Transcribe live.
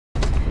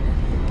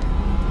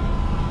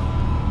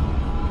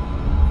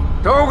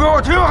都给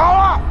我听好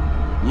了！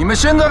你们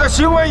现在的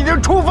行为已经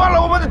触犯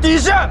了我们的底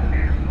线，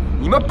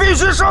你们必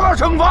须受到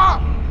惩罚。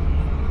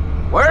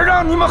我要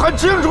让你们很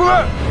清楚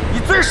的，以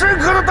最深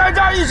刻的代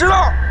价意识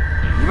到，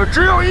你们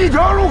只有一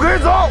条路可以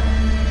走，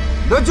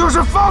那就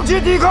是放弃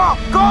抵抗，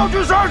高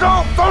举双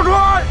手，走出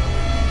来！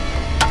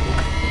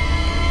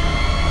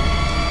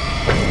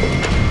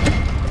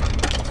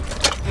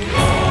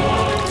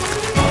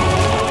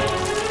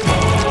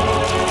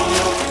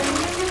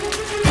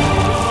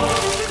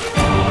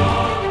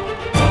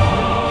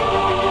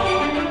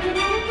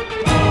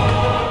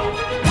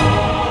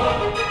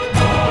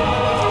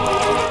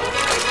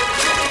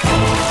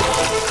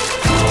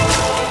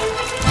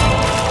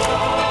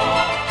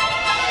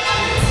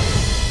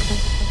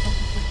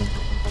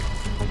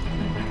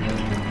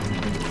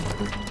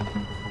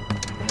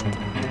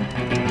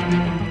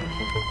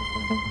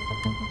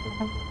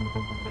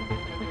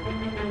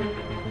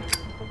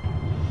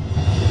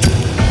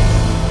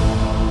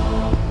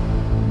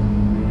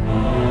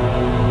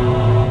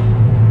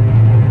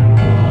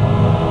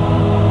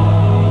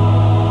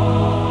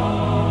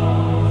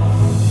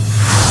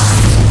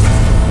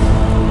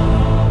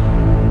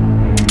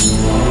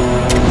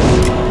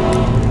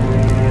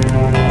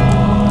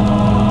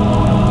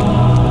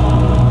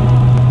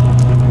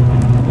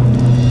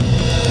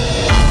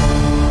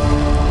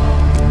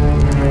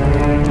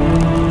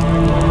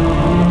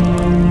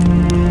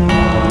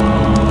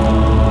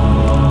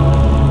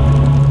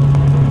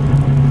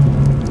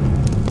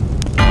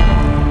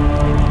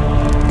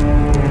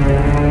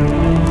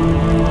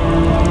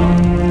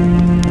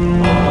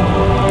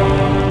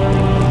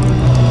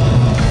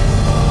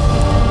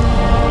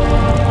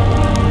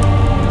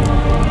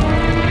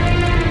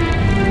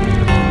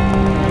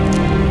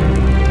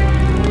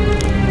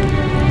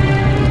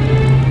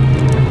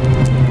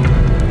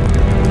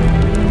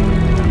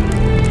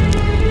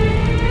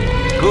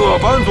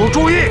 班组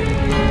注意，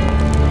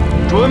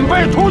准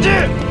备突击！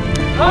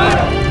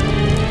来！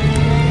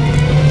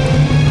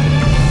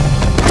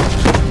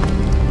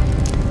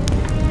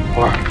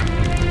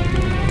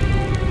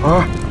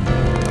二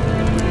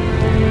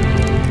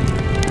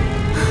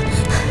没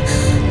事，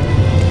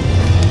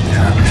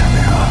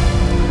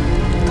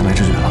他没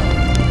知觉了，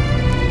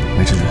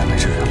没知觉了。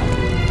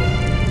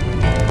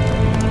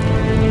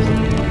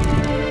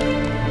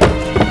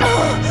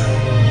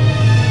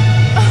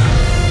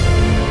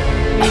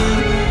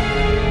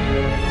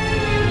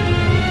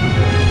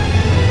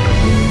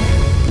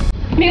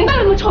 明白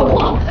了吗，闯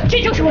祸？这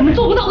就是我们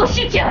做不到的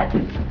事情。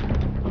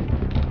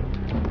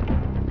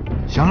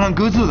想让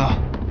各自的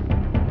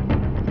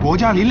国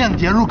家力量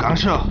介入干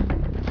涉，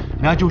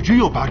那就只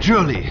有把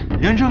这里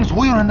变成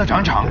所有人的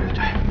战场。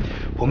对，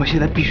我们现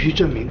在必须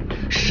证明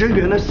石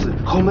原的死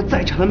和我们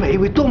在场的每一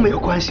位都没有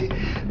关系，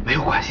没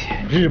有关系。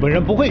日本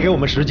人不会给我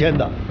们时间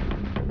的，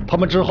他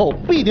们之后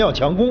必定要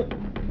强攻。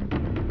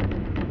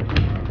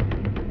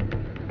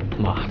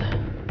妈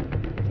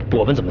的，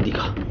我们怎么抵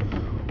抗？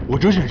 我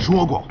之前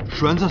说过，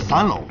选择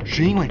3楼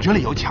是因为这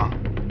里有枪，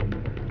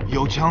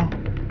有枪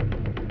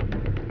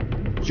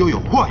就有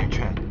话语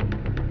权。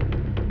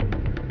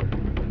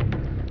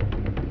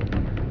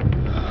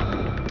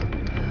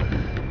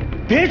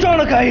别装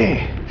了，甘英！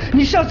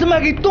你上次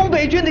卖给东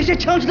北军那些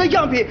枪支的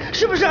样品，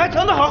是不是还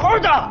藏得好好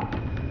的？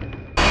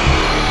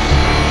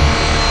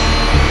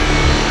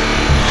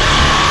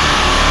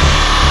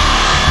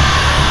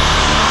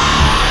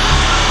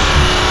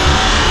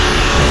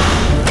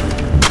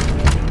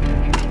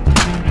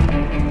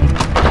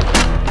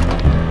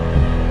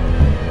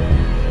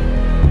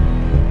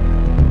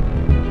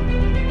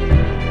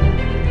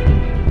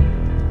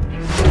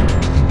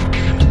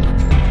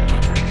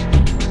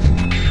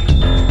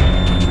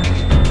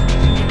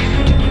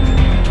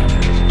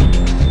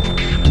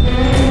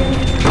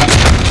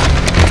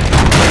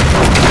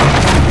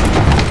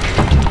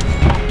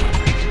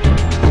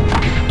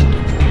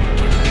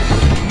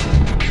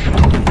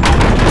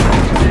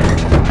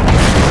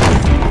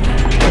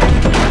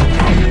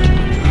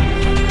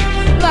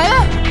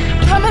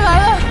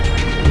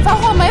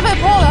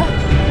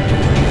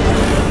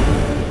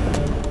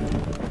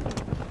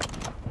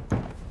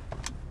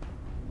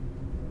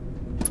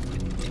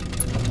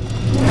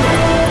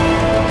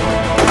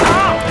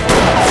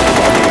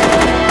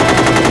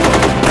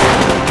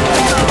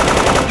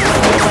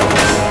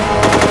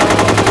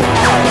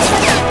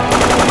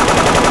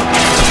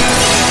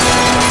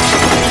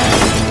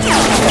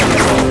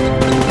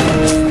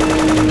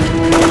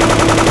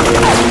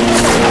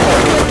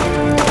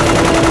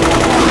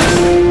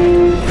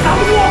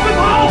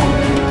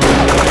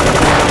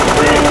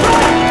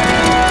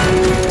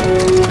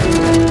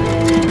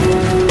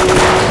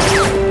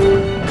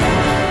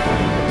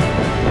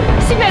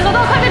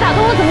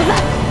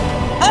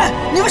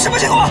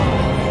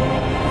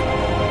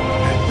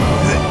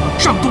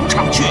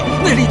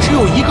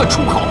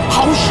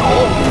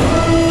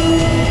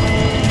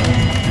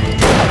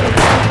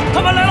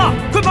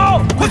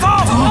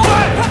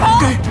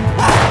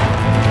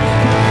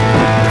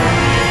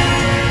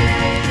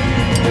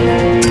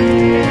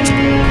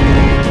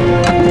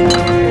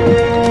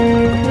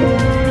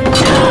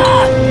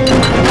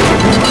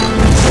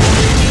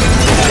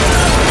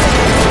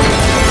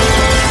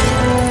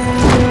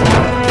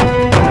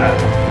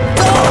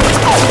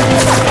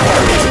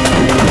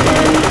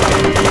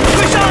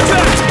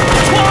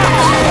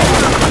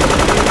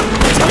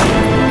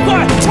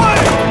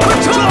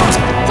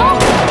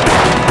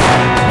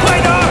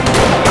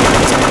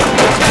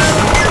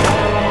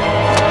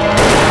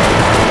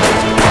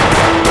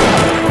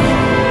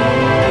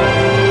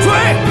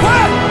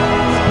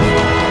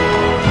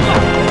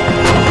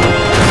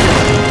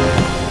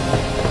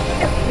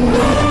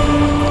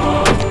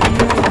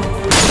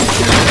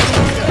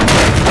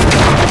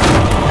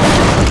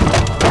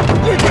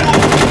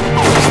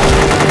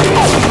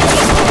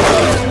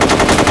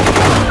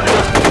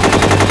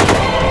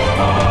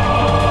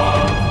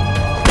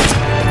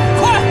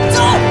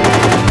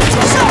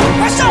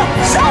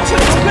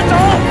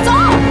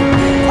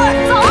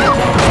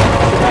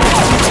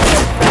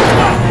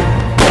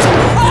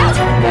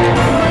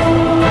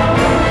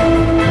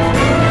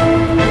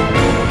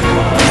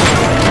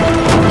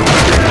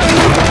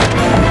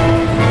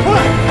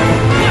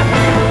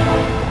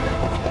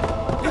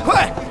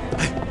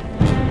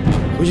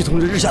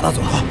着日下大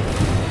佐。好。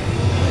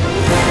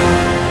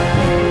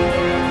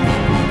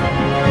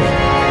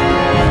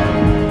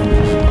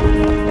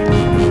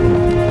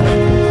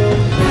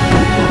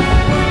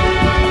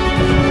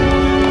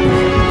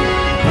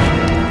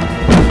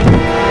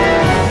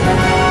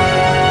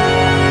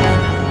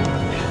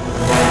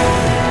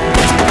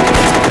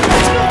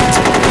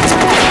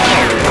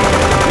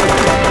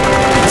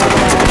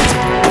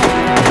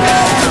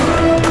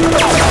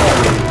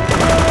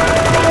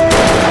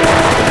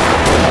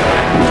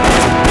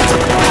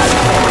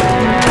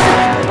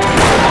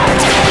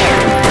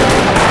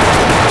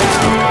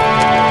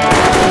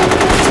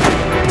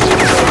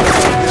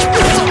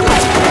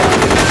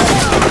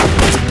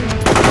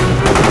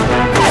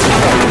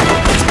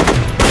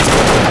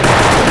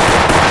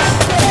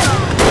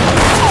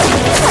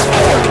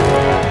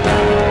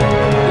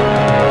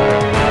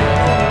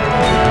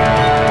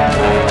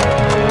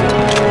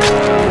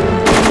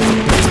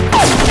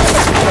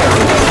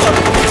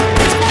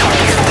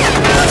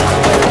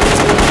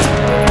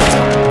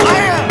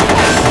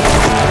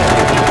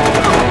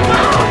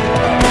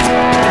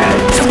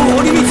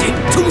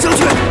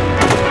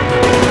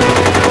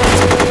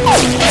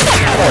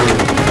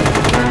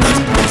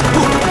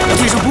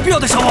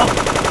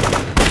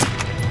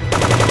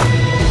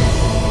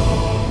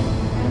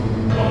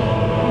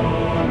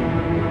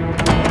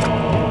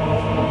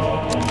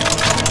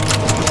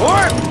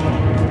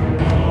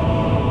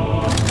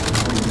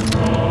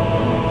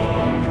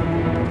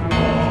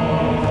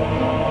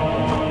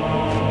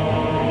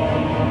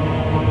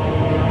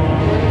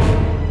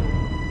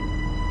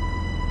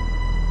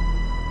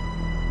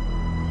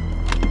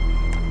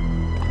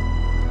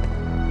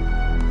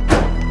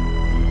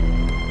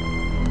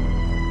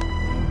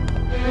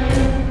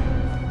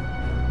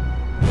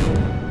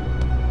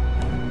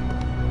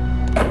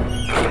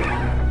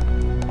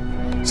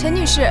 陈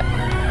女士，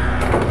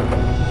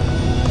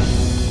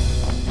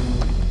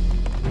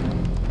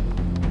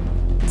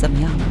怎么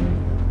样了？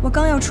我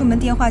刚要出门，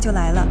电话就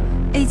来了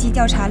 ，A 级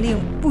调查令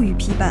不予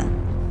批办，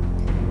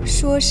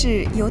说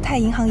是犹太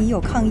银行已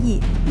有抗议，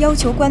要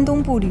求关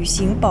东部履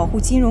行保护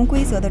金融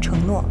规则的承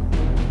诺。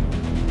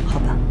好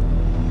吧，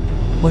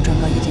我转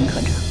告叶检科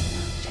长。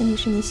陈女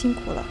士，您辛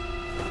苦了，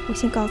我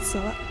先告辞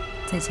了，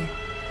再见。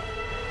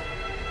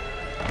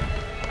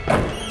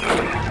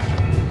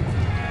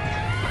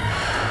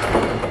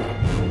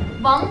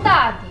 王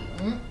大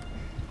鼎，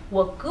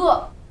我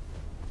哥，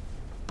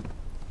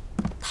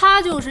他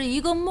就是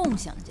一个梦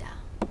想家。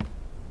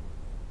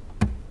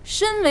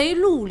身为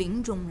绿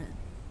林中人，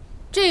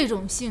这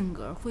种性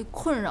格会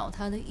困扰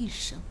他的一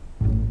生。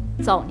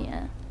早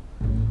年，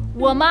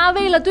我妈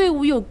为了队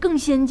伍有更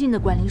先进的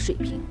管理水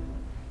平，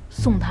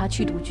送他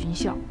去读军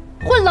校，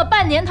混了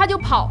半年他就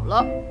跑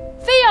了，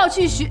非要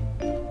去学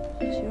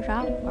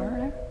啥玩意儿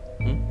来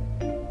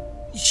着？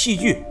戏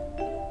剧。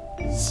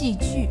戏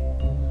剧。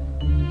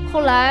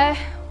 后来，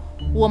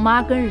我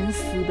妈跟人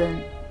私奔，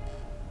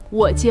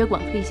我接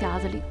管黑匣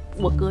子里，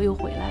我哥又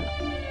回来了。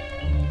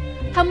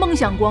他梦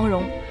想光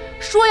荣，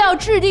说要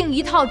制定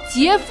一套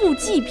劫富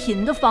济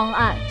贫的方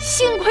案，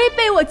幸亏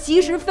被我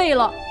及时废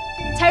了，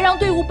才让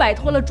队伍摆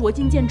脱了捉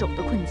襟见肘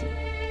的困境。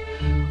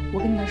我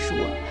跟他说，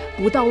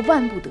不到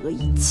万不得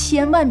已，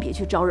千万别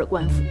去招惹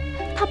官府。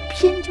他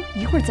偏就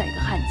一会儿宰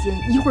个汉奸，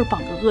一会儿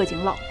绑个恶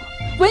警老婆。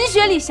文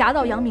学里侠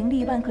盗扬名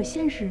立万，可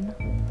现实呢？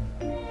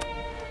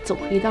走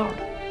黑道了。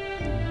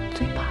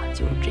 最怕的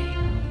就是这个。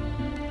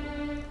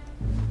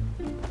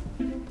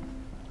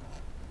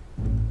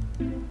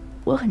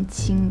我很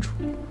清楚，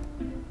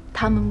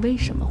他们为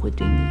什么会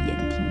对你言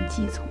听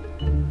计从，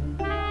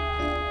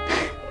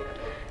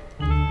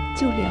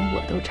就连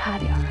我都差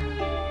点儿。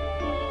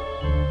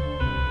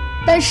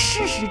但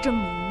事实证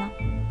明呢，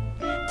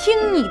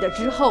听你的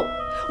之后，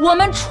我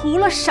们除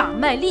了傻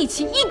卖力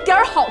气，一点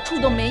好处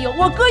都没有。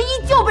我哥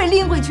依旧被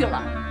拎回去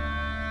了，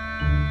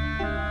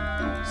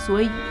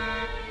所以。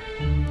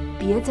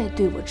 别再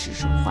对我指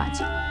手画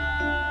脚，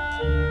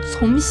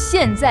从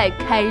现在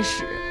开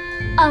始，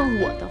按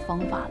我的方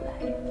法来。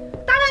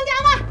大当家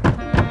的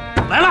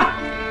来了。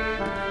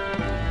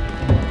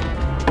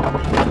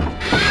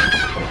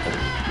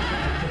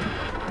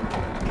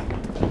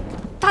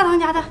大当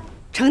家的，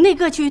城内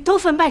各区都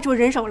分派出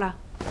人手了。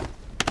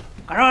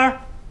干啥玩意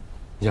儿？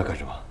你要干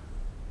什么？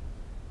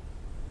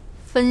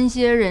分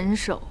些人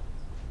手，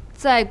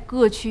在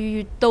各区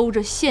域兜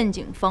着陷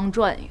阱方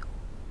转悠。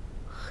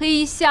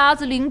 黑匣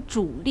子岭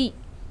主力，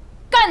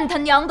干他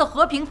娘的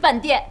和平饭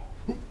店！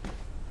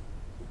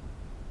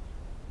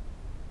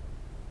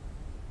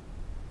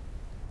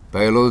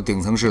北楼的顶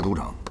层是赌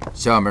场，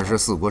下面是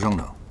四国商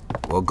场。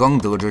我刚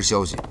得知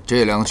消息，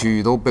这两个区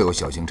域都备有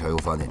小型柴油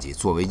发电机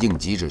作为应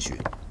急之需。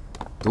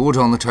赌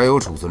场的柴油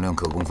储存量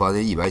可供发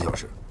电100小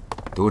时。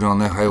赌场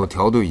内还有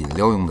调兑饮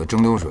料用的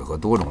蒸馏水和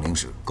多种零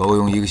食，够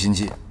用1个星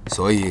期。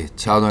所以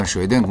掐断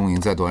水电供应，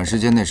在短时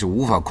间内是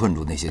无法困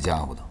住那些家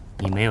伙的。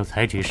 你没有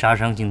采取杀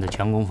伤性的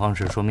强攻方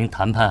式，说明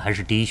谈判还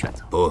是第一选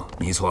择。不，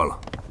你错了，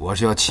我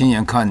是要亲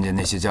眼看见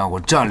那些家伙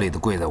站立地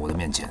跪在我的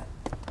面前。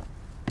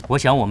我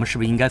想我们是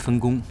不是应该分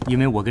工？因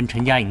为我跟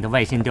陈佳颖的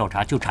外线调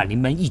查就差临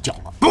门一脚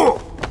了。不，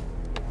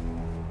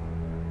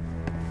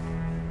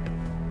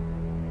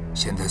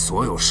现在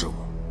所有事务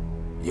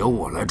由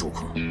我来主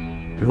控。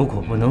如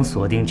果不能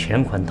锁定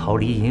钱款逃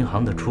离银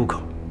行的出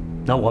口，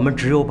那我们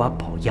只有把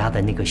宝压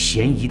在那个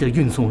嫌疑的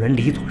运送人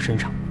李佐身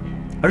上，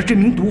而这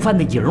名毒贩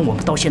的影儿我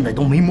们到现在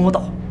都没摸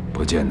到。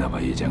不见得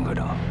吧，叶剑科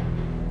长。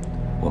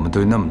我们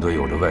对那么多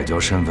有着外交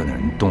身份的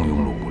人动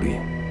用了武力，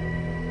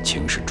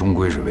情势终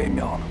归是微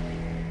妙的。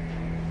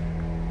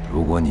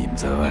如果你们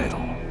在外头，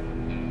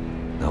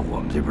那我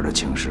们这边的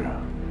情势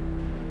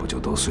不就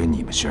都随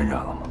你们渲染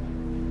了吗？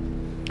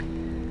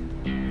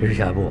日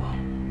下部，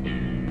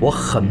我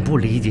很不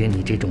理解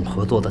你这种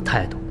合作的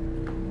态度。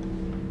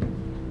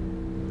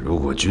如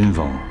果军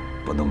方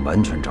不能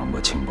完全掌握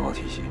情报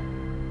体系，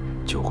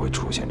就会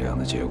出现这样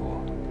的结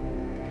果。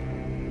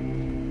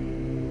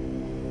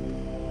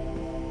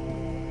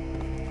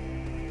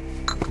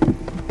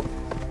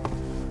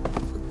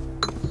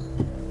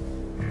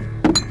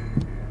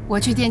我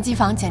去电机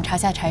房检查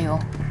下柴油。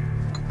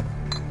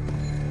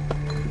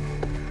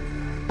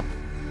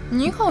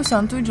你好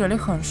像对这里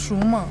很熟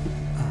嘛。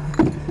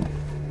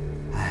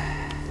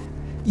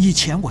以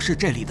前我是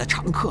这里的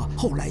常客，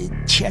后来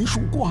钱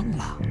输光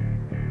了。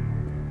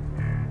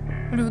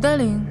刘代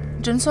林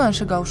真算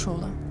是高手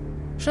了，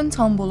深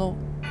藏不露。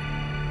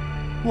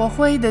我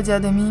回忆的家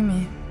的秘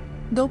密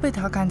都被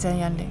他看在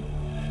眼里。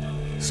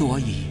所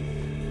以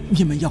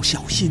你们要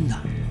小心呐。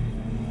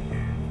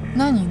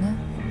那你呢？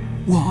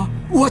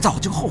我早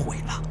就后悔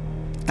了，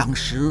当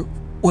时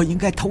我应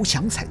该投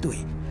降才对，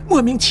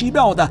莫名其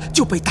妙的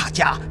就被大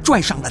家拽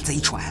上了贼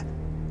船，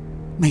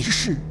没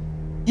事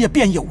也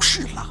便有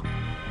事了。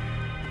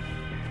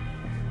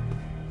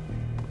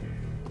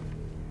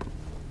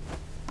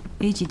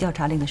A 级调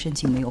查令的申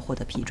请没有获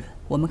得批准，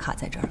我们卡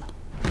在这儿了。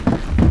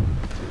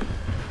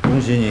恭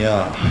喜你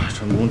啊，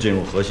成功进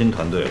入核心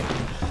团队了。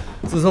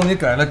自从你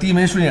改了低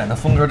眉顺眼的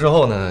风格之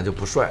后呢，就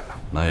不帅了。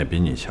那也比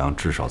你强，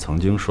至少曾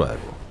经帅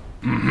过。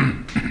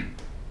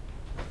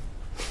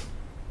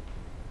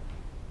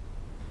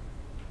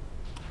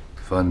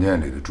饭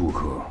店里的住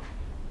客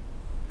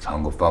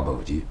藏过发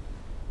报机，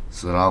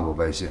撕拉过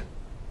外线，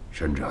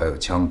甚至还有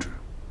枪支。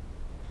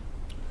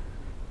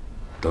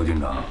窦军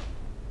长，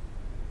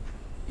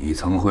你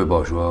曾汇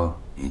报说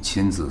你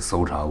亲自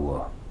搜查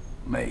过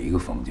每一个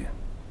房间，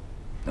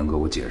能给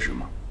我解释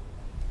吗？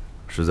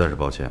实在是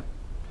抱歉，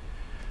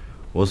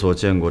我所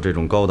见过这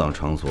种高档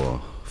场所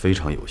非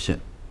常有限，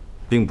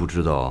并不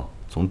知道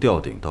从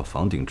吊顶到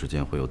房顶之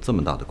间会有这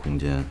么大的空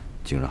间，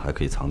竟然还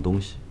可以藏东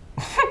西。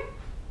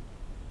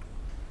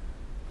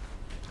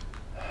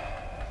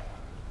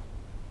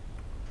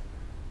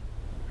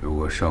如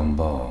果上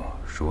报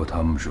说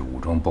他们是武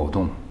装暴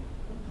动，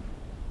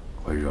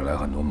会惹来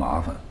很多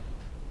麻烦，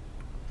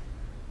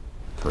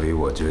所以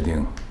我决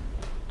定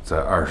在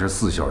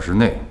24小时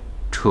内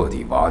彻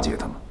底瓦解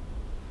他们。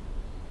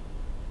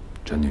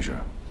陈女士，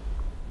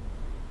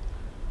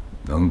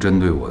能针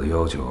对我的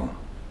要求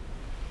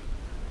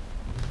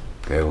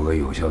给我个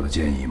有效的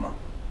建议吗？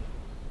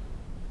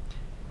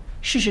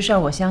事实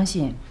上，我相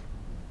信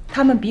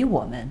他们比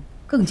我们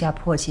更加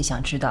迫切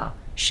想知道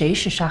谁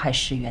是杀害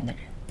石原的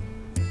人。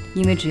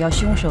因为只要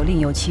凶手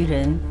另有其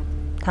人，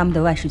他们的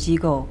外事机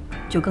构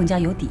就更加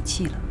有底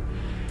气了。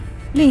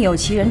另有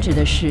其人指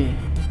的是，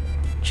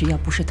只要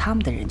不是他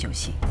们的人就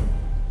行，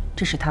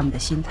这是他们的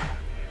心态。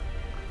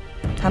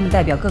他们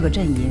代表各个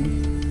阵营，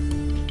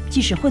即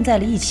使混在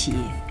了一起，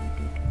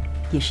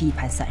也是一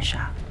盘散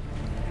沙。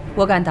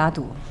我敢打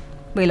赌，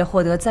为了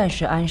获得暂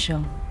时安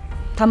生，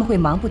他们会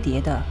忙不迭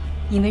地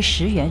因为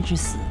石原之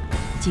死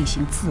进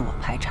行自我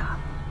排查。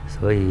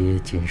所以，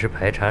仅是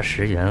排查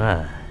石原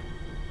案，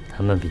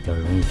他们比较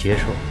容易接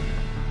受。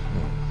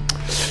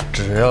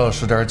只要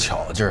使点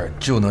巧劲儿，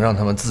就能让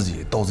他们自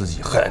己斗自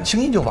己，很轻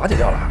易就瓦解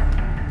掉了。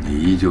你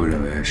依旧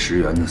认为石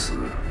原的死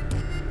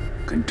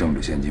跟政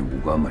治献金无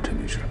关吗，陈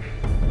女士？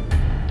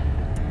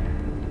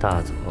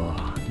大佐，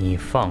你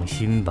放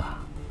心吧，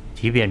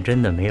即便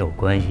真的没有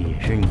关系，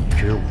也是你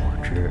知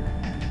我知，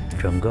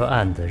整个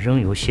案子仍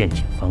由县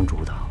警方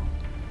主导。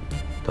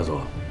大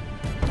佐，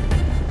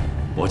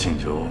我请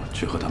求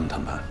去和他们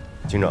谈判。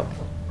警长，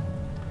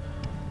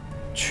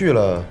去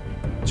了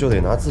就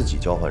得拿自己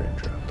交换人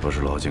质。都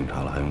是老警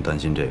察了，还用担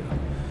心这个？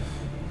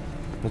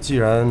那既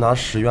然拿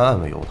石原案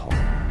为由头，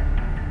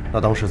那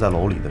当时在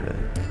楼里的人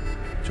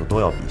就都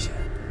要避嫌。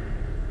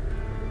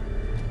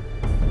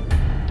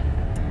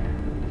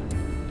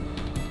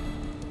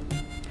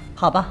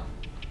好吧，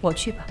我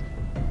去吧。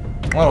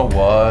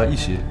我一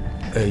起，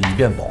以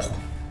便保护。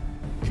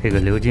这个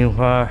刘金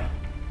花，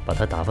把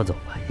她打发走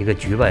吧。一个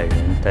局外人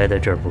待在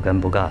这儿不尴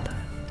不尬的。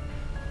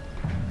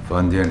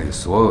饭店里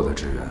所有的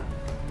职员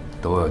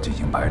都要进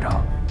行排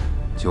查，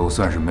就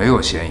算是没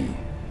有嫌疑，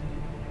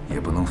也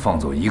不能放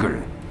走一个人。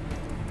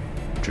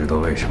知道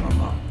为什么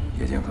吗，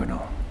叶剑科长？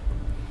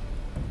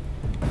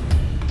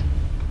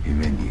因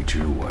为你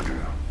知我知，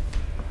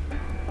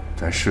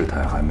在事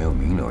态还没有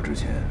明了之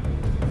前，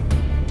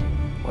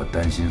我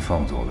担心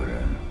放走的人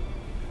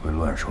会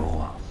乱说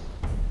话。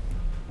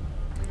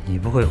你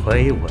不会怀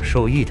疑我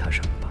授意他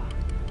什么吧？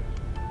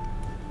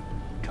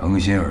诚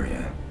心而言，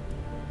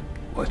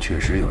我确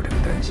实有这个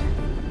担心。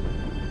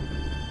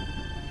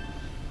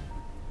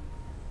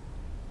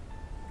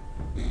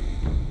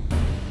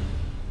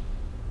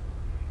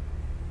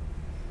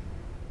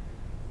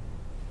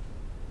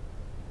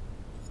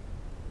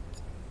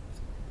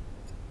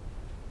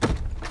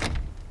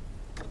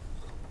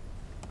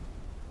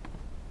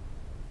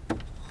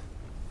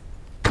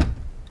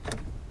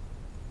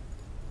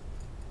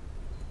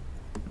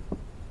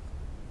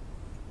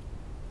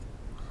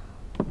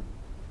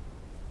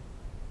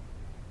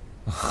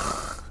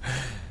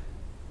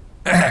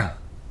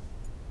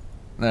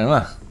那什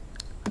么，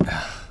哎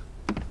呀，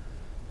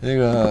那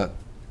个，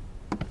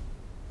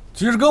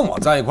其实跟我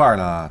在一块儿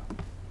呢，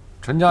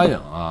陈嘉颖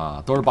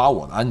啊，都是把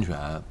我的安全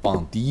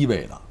放第一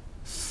位的。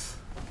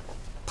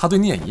他对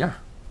你也一样，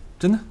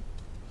真的。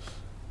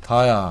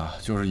他呀，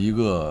就是一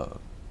个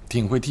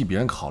挺会替别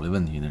人考虑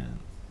问题的人。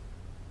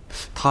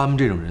他们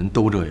这种人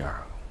都这样，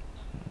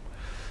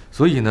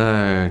所以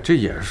呢，这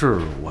也是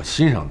我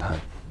欣赏他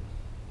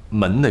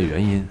门的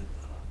原因。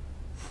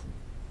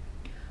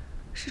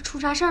是出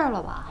啥事儿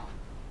了吧？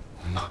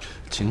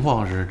情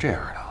况是这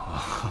样的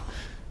啊，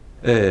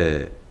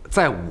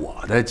在我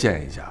的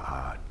建议下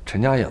啊，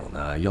陈嘉颖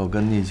呢要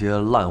跟那些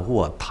烂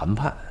货谈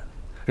判，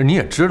你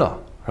也知道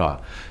是吧？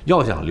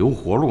要想留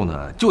活路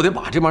呢，就得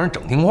把这帮人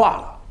整听话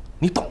了，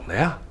你懂的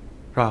呀，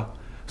是吧？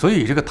所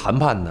以这个谈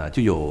判呢，就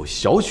有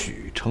小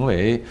许成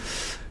为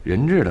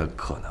人质的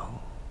可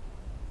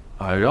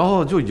能，啊，然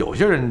后就有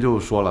些人就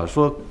说了，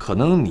说可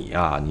能你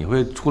啊，你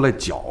会出来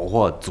搅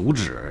和阻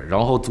止，然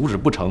后阻止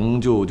不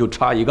成就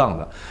插一杠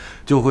子，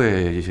就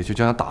会就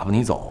想打发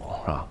你走，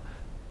是吧？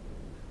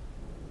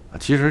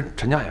其实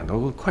陈嘉颖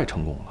都快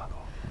成功了都，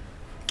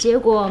结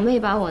果没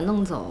把我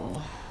弄走，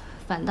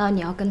反倒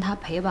你要跟他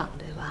陪绑，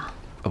对吧？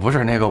不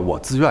是那个我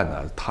自愿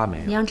的，他没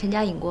有。你让陈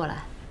嘉颖过来，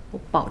我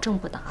保证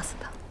不打死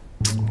他。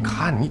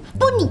看你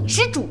不，你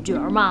是主角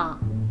吗？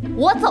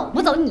我走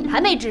不走你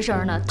还没吱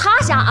声呢，他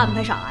瞎安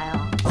排啥呀？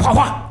花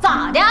花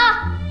咋的？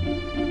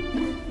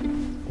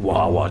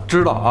我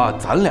知道啊，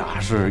咱俩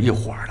是一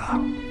伙的，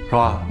是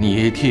吧？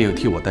你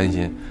替我担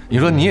心，你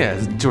说你也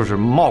就是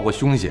冒过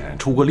凶险，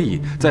出过力，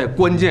在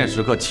关键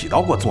时刻起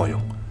到过作用，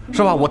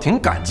是吧？我挺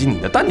感激你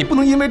的，但你不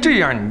能因为这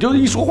样，你就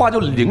一说话就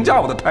凌驾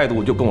我的态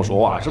度，就跟我说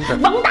话，是不是？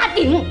王大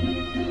鼎，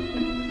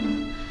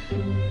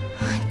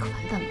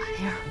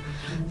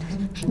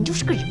你就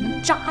是个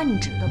人渣，你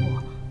知道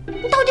不？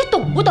你到底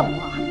懂不懂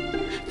啊？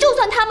就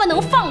算他们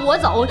能放我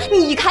走，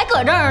你还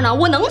搁这儿呢，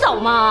我能走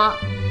吗？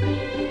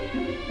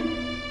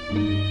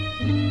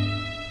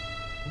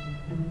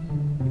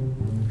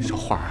小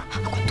花啊，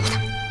滚犊子！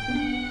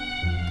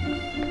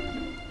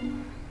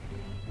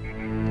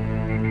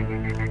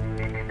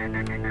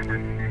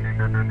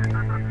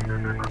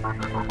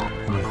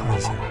我们喝一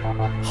下。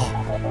好。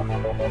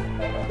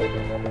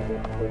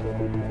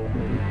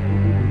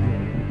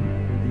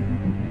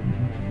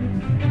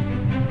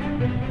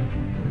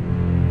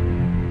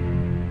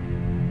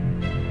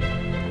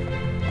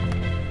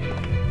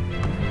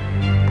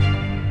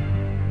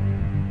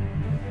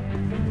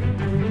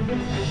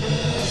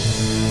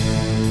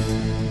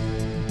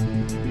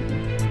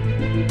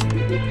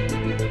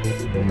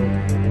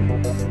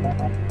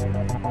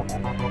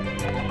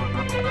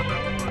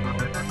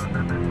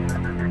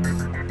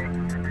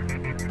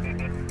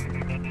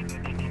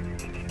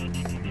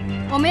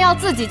我们要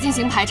自己进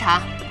行排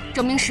查，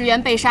证明石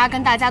原被杀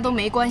跟大家都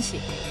没关系，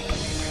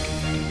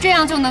这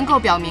样就能够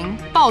表明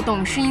暴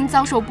动是因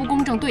遭受不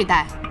公正对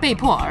待被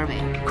迫而为。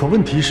可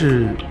问题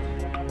是，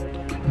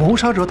谋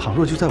杀者倘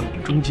若就在我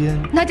们中间，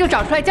那就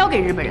找出来交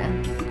给日本人，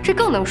这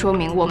更能说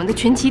明我们的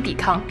群起抵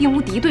抗并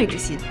无敌对之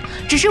心，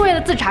只是为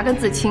了自查跟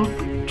自清，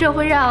这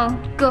会让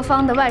各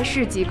方的外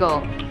事机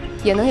构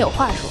也能有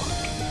话说。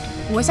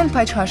我想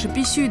排查是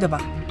必须的吧，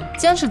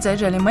坚持在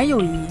这里没有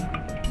意义，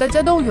大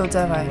家都有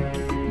在外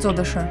做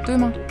的事儿，对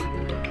吗？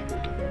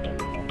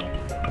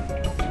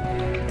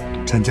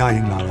陈嘉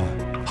颖来了，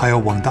还有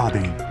王大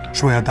鼎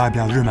说要代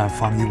表日本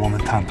方与我们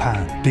谈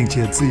判，并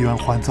且自愿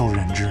换走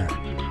人质。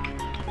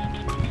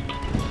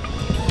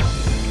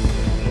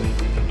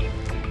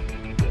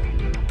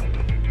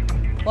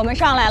我们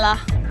上来了。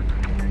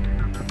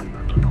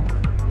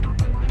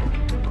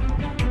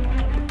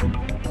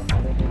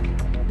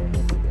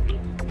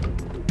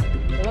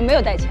我们没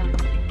有带枪。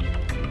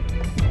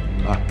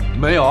啊，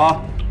没有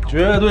啊。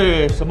绝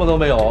对什么都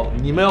没有！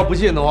你们要不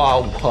信的话，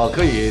我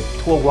可以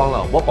脱光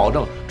了，我保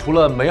证，除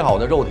了美好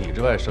的肉体之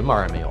外，什么玩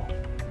意儿也没有。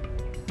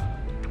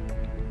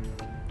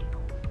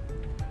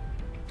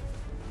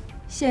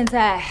现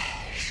在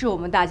是我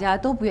们大家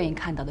都不愿意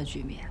看到的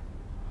局面，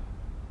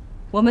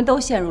我们都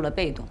陷入了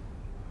被动，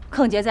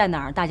坑劫在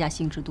哪儿，大家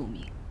心知肚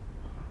明。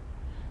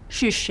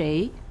是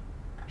谁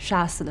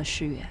杀死了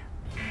石原？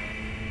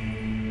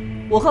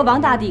我和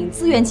王大鼎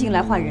自愿进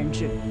来换人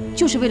质，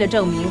就是为了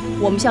证明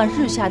我们向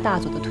日下大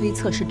佐的推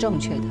测是正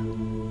确的，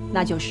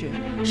那就是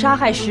杀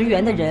害石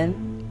原的人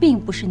并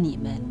不是你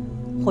们，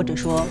或者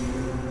说，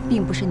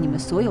并不是你们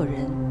所有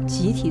人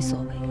集体所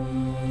为。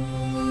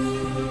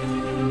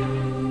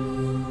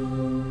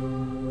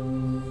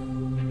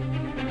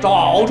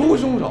找出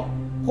凶手，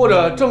或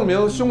者证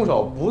明凶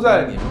手不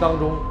在你们当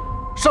中，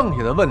剩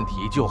下的问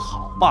题就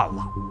好办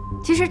了。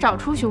即使找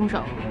出凶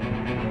手，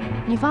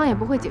女方也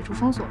不会解除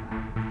封锁吧？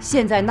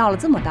现在闹了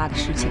这么大的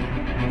事情，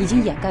已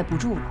经掩盖不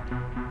住了。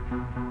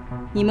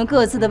你们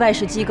各自的外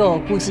事机构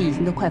估计已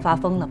经都快发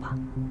疯了吧？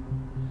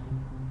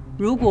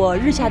如果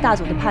日下大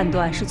佐的判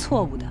断是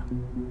错误的，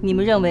你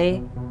们认为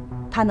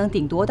他能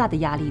顶多大的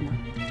压力呢？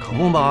可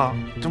不嘛，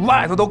这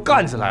外头都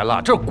干起来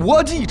了，这是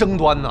国际争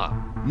端呢。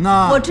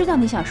那我知道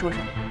你想说什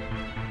么。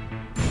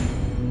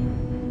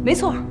没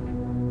错，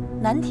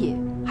南铁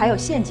还还有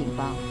县警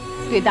方，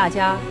对大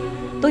家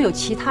都有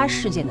其他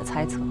事件的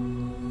猜测。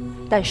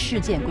但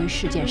事件归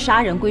事件，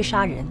杀人归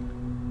杀人。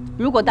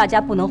如果大家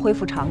不能恢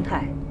复常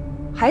态，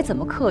还怎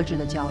么克制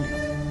的交流？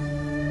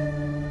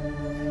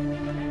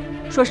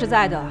说实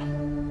在的，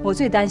我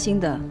最担心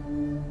的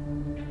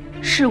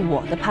是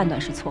我的判断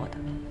是错的。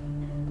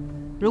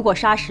如果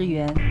杀石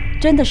原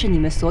真的是你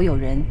们所有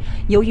人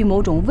由于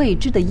某种未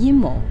知的阴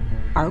谋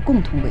而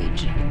共同为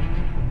之，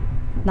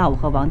那我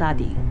和王大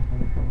鼎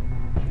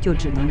就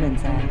只能认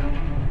栽了。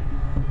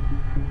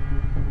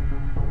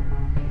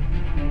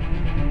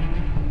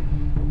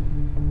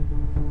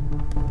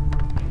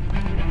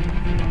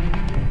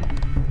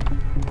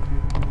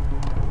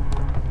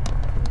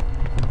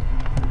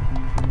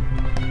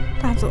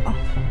大佐，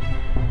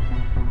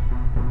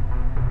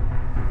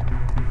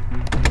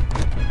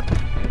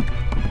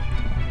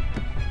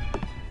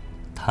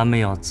他们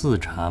要自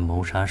查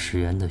谋杀石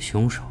原的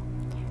凶手。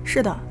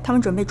是的，他们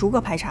准备逐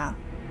个排查，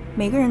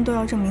每个人都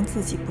要证明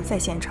自己不在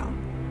现场。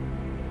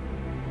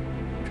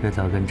这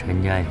倒跟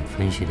陈家颖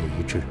分析的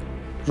一致。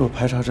若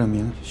排查证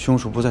明凶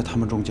手不在他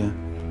们中间，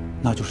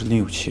那就是另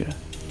有其人。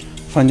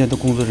饭店的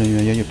工作人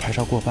员也已排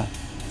查过半，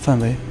范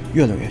围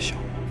越来越小，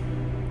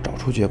找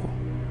出结果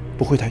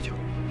不会太久。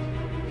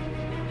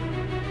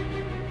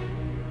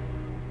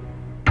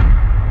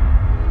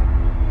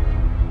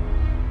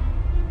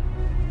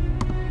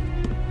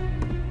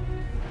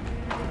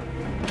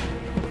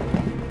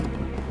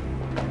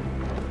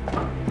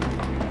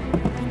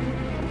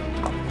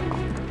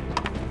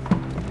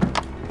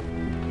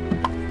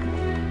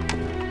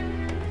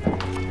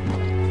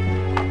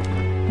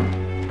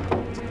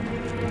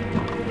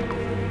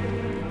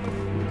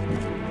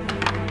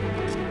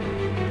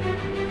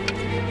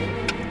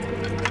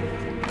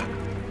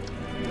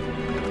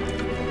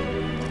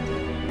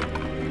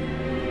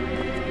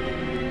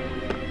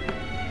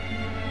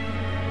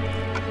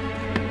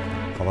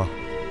好吧，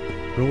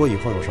如果以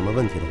后有什么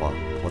问题的话，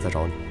我再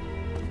找你。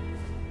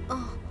哦，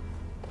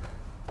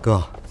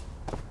哥，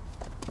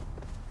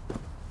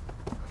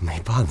没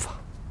办法，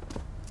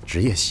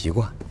职业习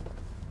惯，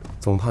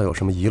总怕有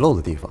什么遗漏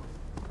的地方，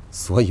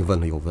所以问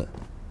了又问。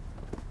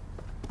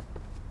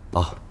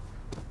啊，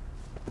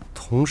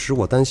同时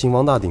我担心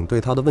王大鼎对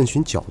他的问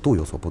询角度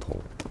有所不同，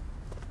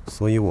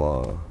所以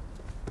我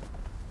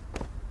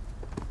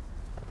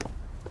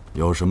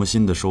有什么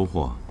新的收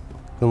获？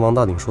跟王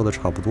大鼎说的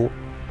差不多。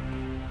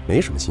没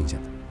什么新鲜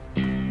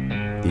的。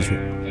的确，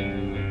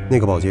那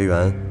个保洁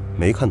员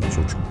没看到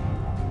凶手。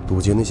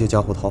堵截那些家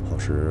伙逃跑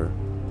时，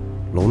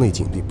楼内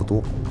警力不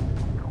多。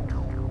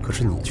可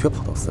是你却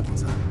跑到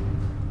403，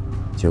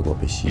结果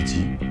被袭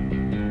击，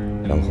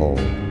然后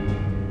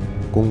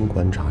公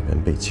观察员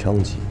被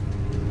枪击。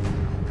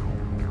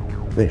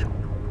为什么？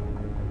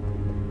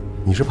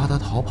你是怕他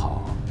逃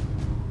跑，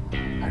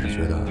还是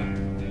觉得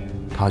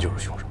他就是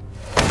凶手？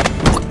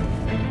我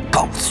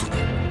告诉你，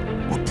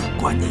我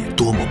不管你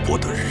多么博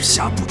得日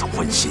下部的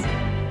欢心，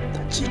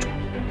但记住，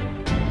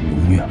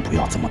永远不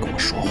要这么跟我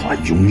说话，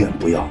永远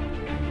不要，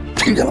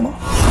听见了吗？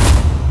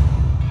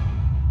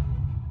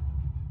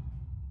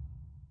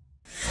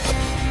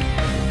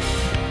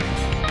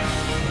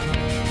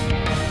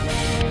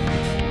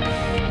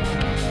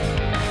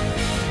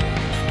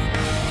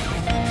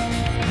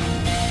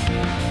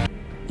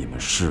你们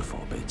是否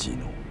被激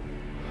怒？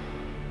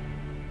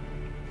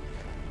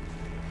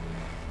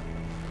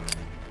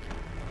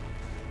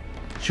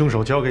凶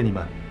手交给你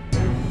们。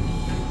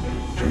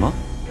什么？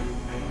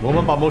我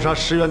们把谋杀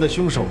石原的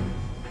凶手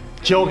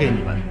交给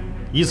你们，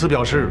以此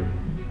表示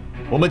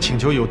我们请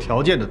求有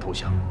条件的投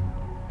降。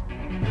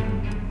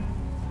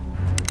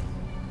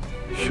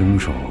凶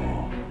手，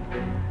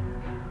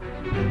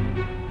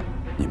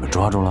你们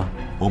抓住了？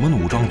我们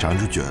武装战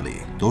术决里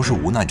都是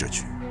无奈之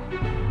举，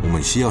我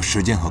们需要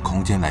时间和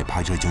空间来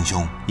拍摄真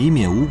凶，以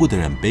免无辜的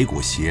人背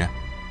锅血。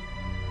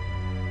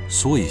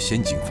所以，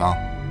县警方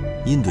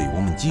应对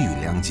我们给予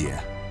谅解，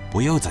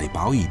不要再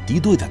抱以敌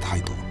对的态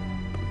度，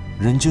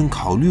认真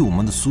考虑我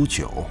们的诉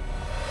求。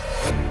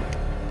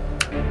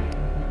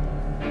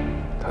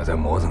他在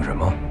磨蹭什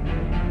么？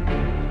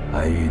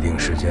按预定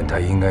时间，他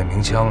应该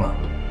鸣枪了。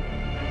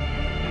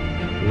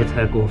别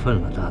太过分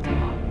了，大佐，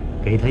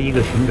给他一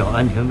个寻找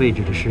安全位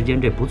置的时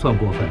间，这不算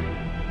过分。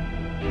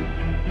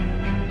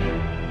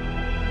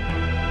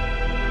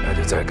那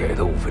就再给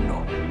他5分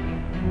钟。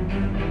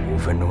5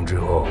分钟之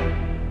后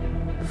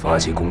发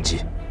起攻击。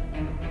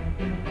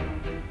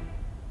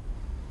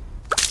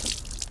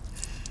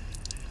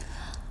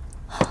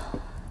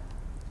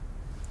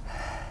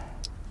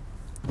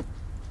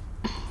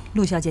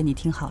陆小姐，你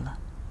听好了，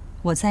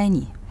我栽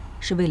你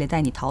是为了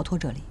带你逃脱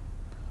这里。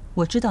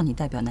我知道你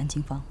代表南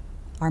京方，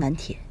而南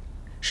铁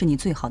是你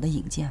最好的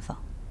引荐方，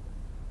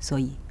所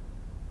以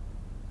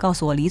告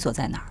诉我李佐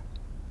在哪儿，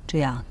这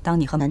样当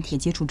你和南铁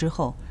接触之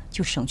后，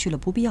就省去了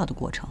不必要的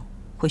过程，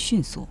会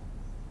迅速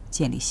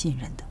建立信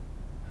任的。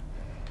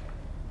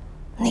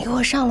你给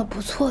我上了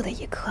不错的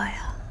一课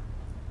呀。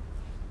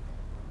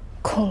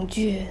恐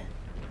惧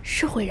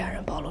是会让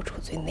人暴露出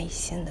最内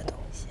心的东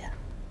西。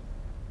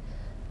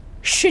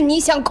是你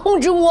想控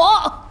制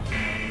我，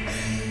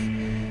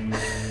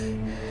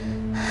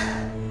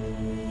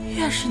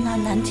是那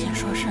南天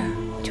说事儿，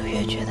就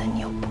越觉得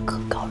你有不可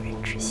告人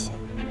之心。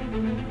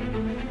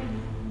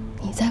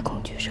你在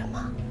恐惧什么？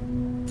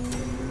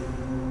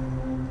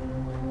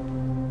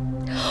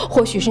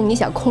或许是你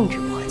想控制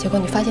我，结果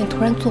你发现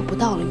突然做不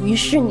到了，于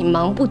是你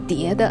忙不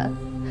迭的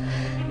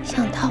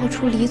想套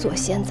出李佐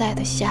现在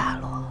的下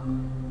落。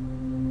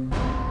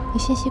你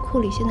信息库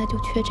里现在就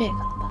缺这个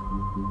了吧？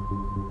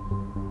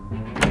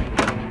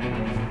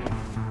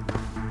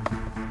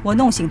我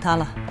弄醒他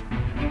了。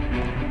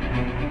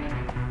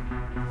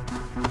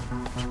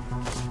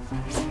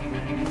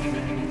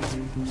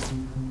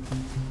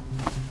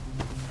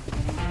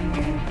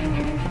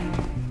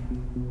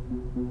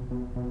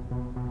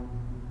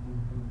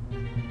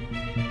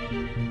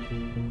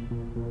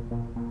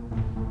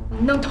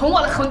你能捅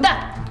我的混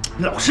蛋！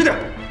老实点。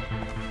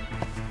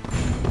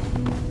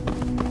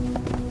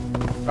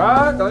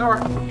哎，等一会儿，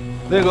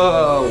那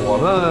个我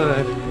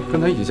们跟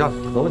他一起下去，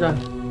走不去？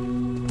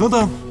等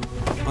等，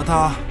把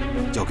他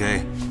交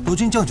给陆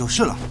军将就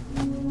是了。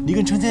你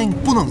跟陈建英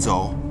不能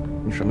走。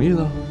你什么意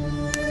思啊？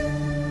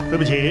对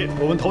不起，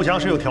我们投降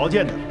是有条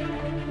件的，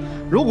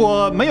如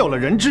果没有了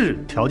人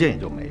质，条件也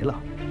就没了。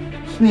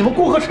你们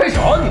顾客太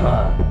少，你们。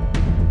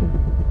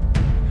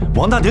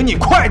王大鼎，你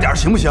快点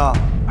行不行？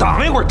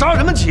等一会儿着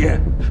什么急？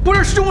不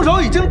是凶手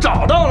已经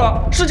找到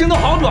了，事情都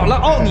好转了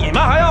哦，你们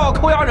还要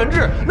扣押人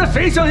质，那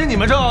谁相信你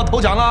们是要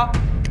投降啊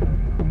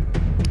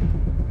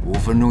？5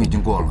分钟已经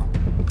过了，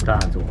大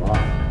佐，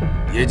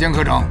野间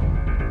科长，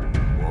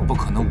我不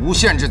可能无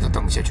限制的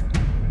等下去，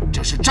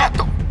这是战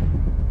斗。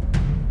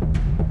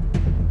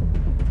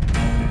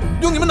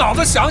用你们脑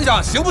子想一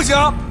想，行不行？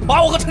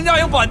把我和陈家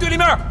营绑队里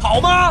面，好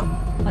吗？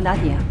王大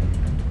鼎，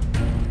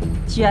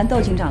既然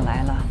窦警长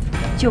来了，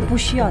就不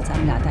需要咱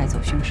们俩带走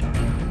凶手，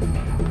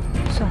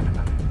算了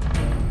吧。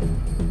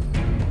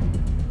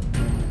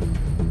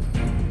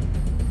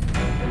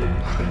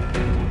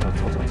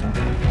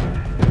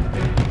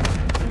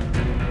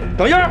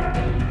等一下，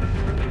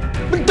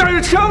你带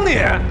着枪你！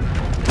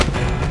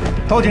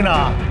窦警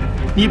长，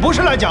你不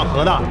是来讲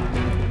和的。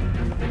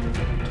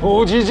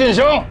突击进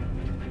行，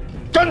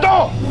战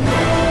斗！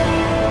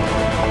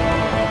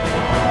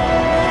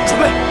准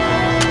备！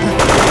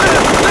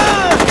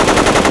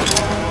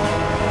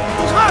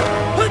看！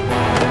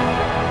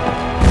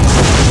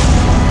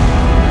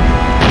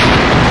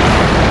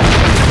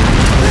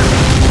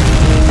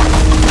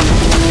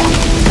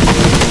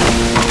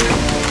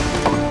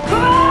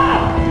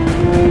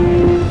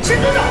秦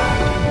队长，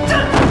站！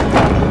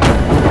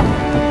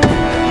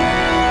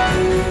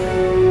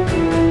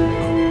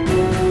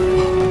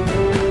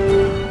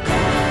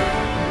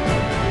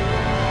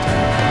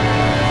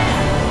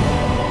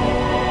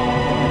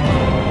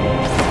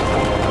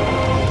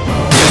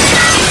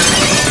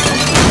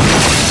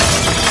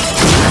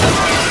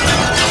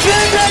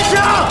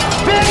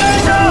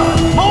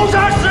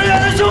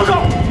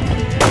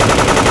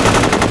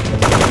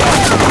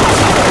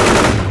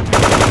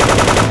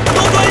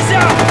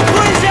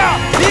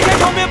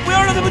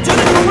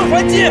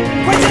还击！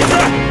快进去！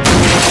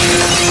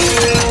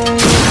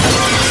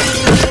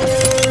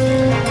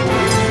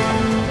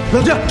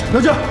冷静，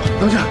冷静，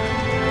冷静！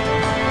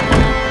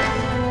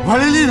瓦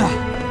丽丽娜，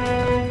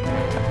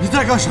你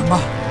在干什么？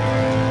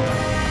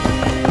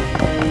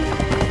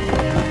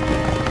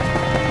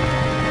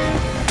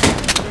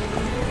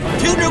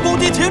停止攻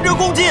击！停止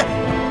攻击！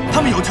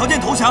他们有条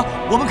件投降，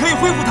我们可以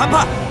恢复谈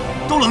判。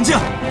都冷静，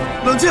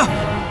冷静，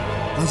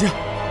冷静！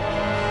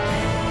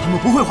他们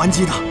不会还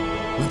击的，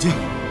冷静。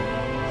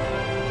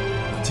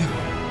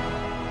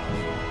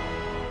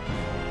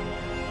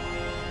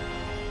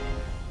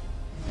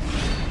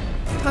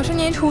他是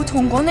年初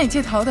从国内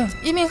劫逃的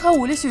一名核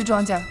物理学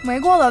专家，美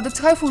国佬的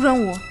财富任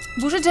务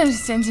不是真实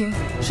现金，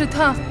是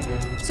他。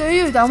所以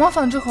遇到麻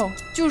烦之后，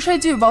就随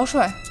机报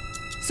税。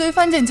所以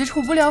反间接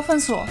触不了反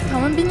锁，他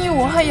们比你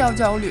我还要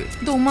焦虑，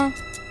懂吗？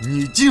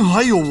你竟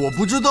还有我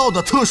不知道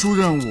的特殊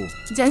任务？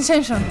简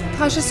先生，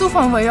他是苏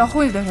方委员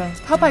会的人，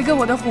他派给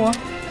我的活，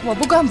我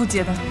不敢不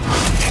接的。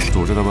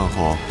组织的问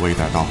候我已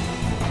带到，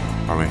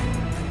二位，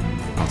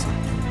告辞。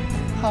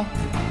好。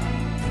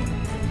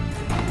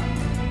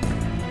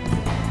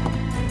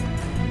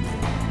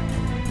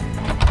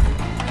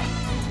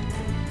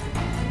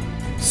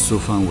苏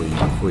方委员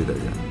会的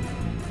人，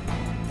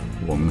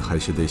我们还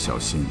是得小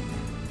心，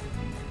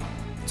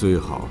最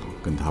好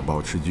跟他保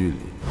持距离。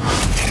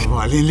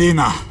瓦琳丽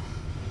娜，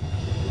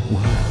我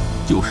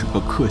就是个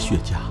科学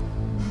家，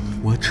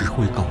我只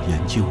会搞研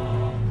究。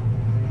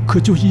可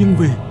就因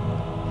为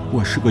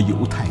我是个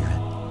犹太人，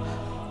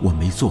我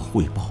没做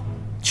汇报，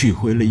娶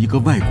回了一个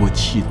外国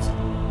妻子，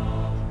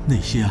那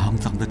些肮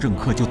脏的政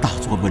客就大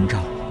做文章。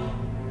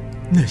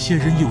那些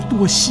人有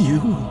多邪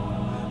恶，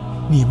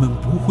你们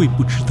不会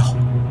不知道。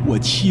我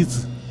妻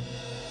子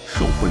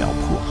受不了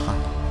迫害，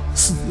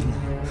死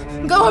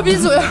了。给我闭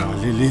嘴！瓦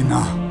莉莉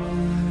娜，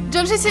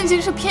真实现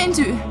金是骗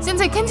局，现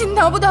在肯定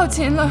拿不到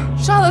钱了。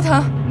杀了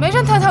他，没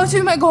让他逃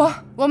去美国，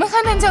我们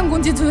还能讲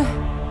攻击罪。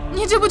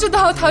你知不知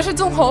道他是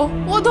总后，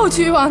我都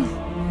去完。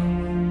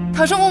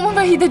他是我们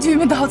唯一的救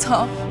命稻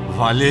草。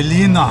瓦莉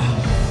莉娜，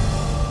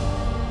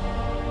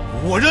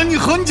我忍你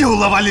很久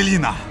了，瓦列丽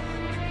娜。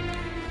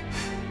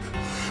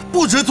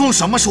不知从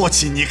什么说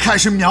起，你开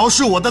始藐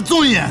视我的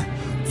尊严，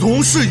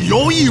总是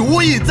有意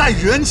无意在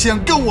人前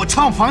跟我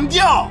唱反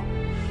调，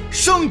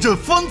甚至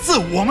讽刺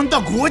我们的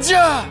国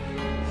家。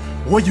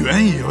我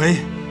原以为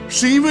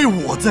是因为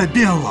我在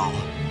变老，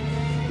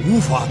无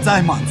法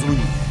再满足你，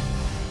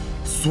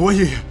所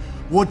以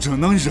我只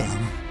能忍。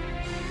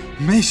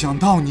没想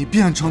到你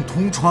变成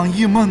同床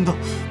异梦的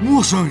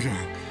陌生人。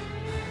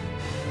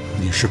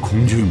你是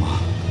恐惧吗？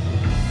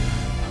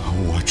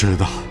我知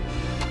道，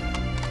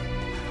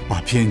把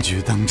骗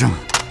局当真，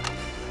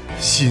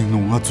戏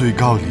弄了最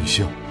高领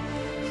袖。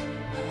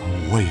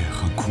我也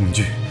很恐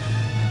惧，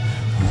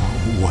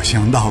我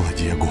想到了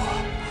结果，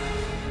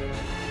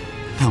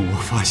但我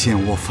发现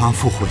我反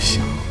复回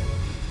想，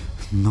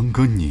能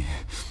跟你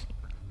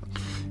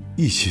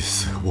一起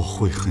死，我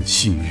会很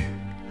幸运。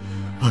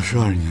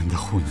22年的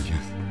婚姻，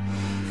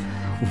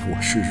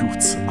我是如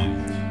此爱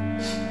你。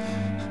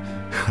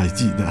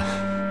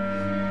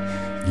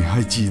你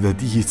还记得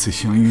第一次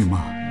相遇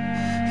吗？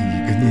一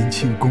个年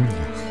轻姑娘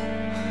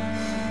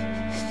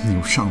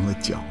扭伤了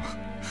脚，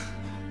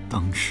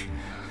当时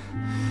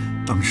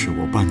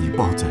我把你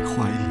抱在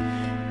怀里，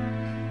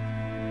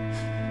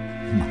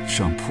满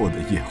山坡的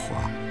野花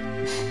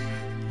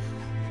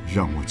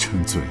让我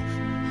沉醉。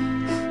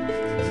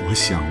我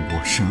想我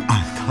深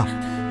爱她。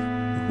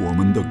我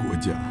们的国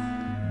家，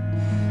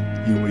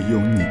因为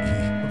有你，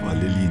瓦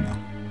列丽娜。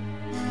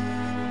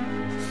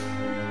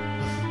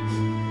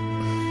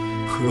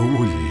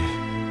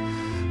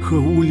核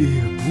物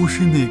理不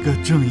是那个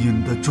正义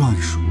的专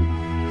属，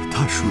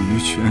它属于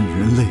全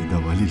人类的，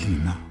瓦列丽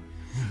娜。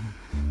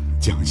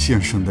蒋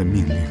先生的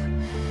命令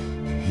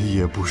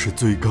也不是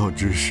最高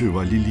指示，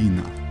瓦列丽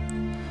娜，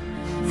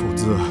否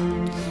则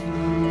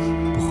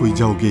不会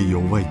交给有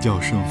外交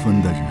身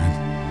份的人。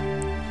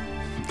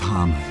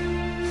他们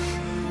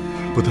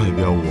不代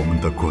表我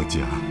们的国家，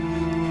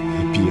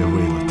别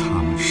为了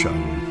他们杀人。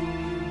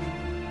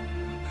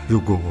如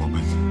果我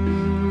们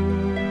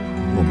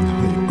还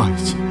有爱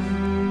情，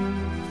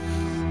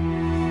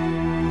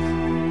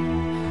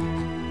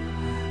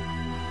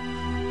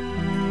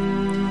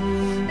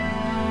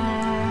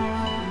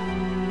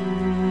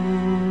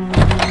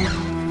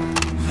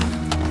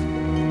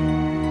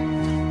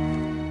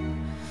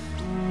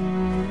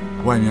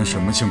外面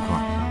什么情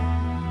况？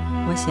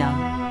我想，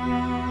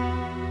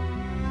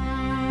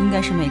应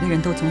该是每个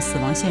人都从死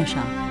亡线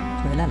上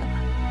回来了吧。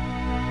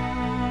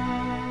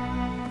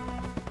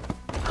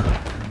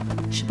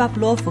是巴甫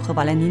洛夫和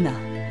瓦莱妮娜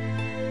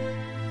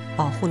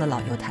保护了老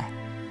犹太。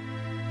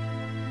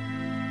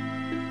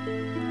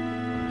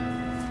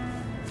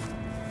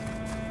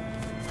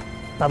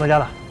大当家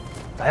的，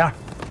咋样？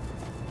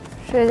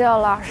睡觉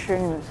拉屎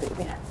你们随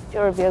便，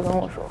就是别跟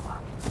我说话。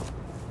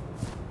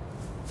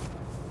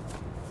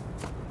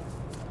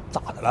咋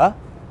的了？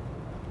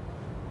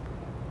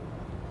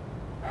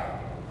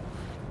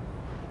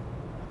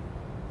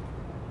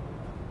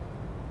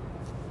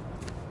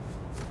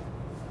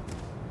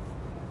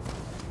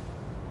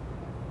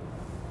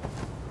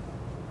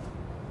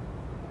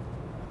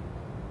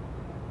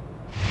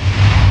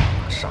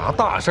啥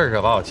大事儿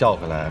啊！把我叫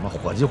回来，妈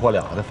火急火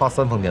燎的发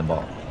3封电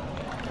报，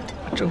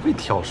真会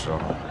挑时候。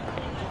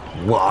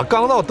我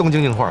刚到东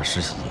京映画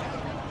实习，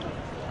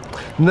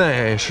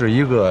那是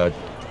一个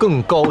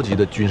更高级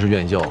的军事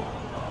院校。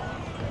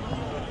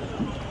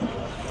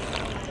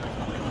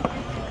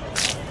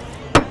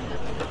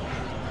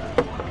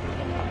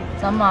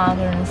咱妈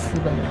跟人私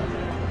奔了，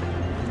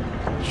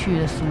去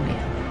的苏联。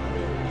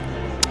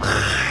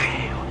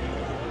哎呦，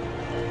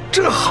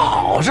这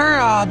好事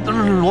啊，都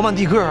是罗曼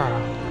蒂克。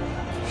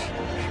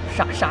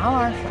啥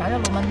玩意儿？啥叫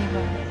罗曼蒂克？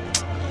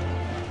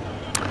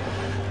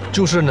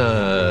就是呢，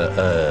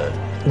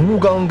吴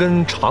刚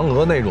跟嫦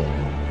娥那种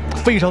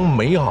非常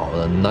美好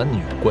的男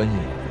女关系。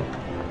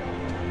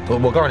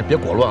我告诉你，别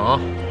裹乱啊！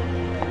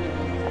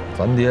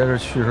咱爹是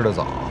去世的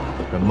早，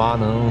这妈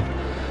能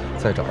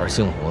再找着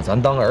幸福，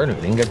咱当儿女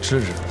的应该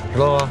支持，知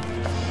道吧？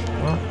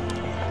啊？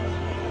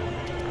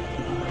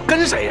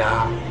跟谁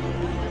呀？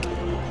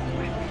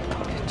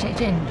这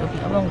你就别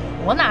问我，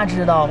我哪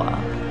知道啊？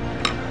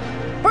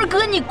不是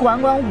哥，你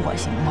管管我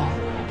行吗？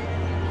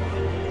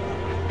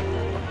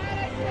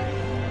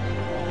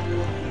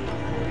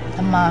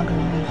他妈跟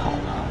人跑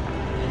了，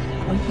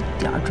我一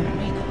点准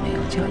备都没有，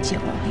就要接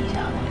管黑匣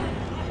子，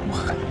我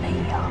很累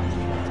呀。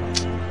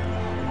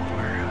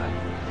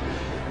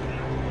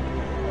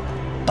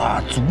打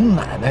祖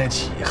奶奶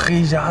起，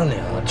黑匣子岭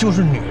就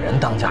是女人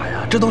当家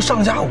呀，这都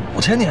上下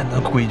5000年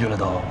的规矩了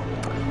都。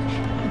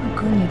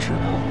哥，你知道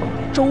吗？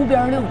周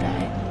边6宅，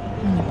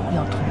你不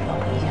要通报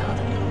黑匣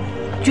子。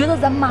觉得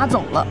咱妈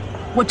走了，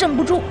我镇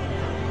不住。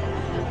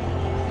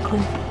哥，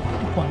你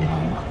管管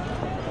我。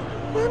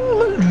你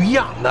们驴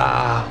养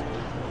的，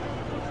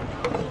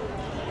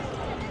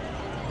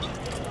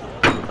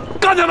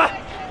干他们！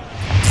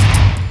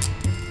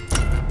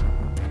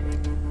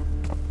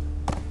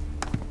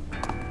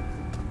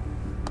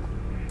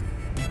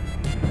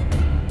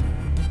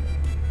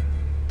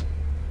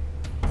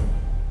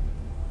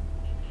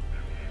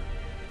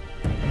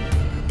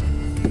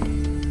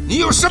你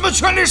有什么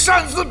权利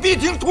擅自逼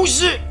听突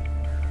袭？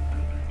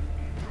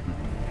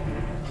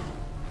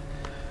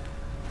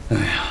哎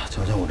呀，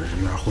瞧瞧我这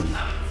人缘混的，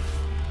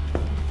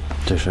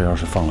这事要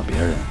是放了别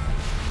人，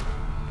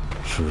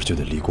是不是就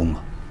得立功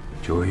了？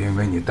就因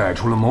为你带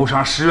出了谋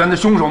杀石原的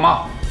凶手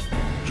吗？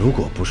如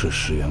果不是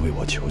石原为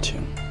我求情，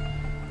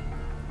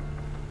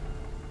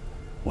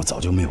我早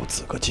就没有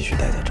资格继续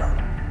待在这儿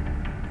了。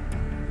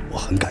我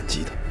很感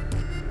激的。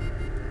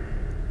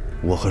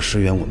我和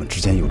石原，我们之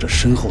间有着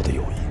深厚的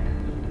友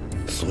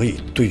谊，所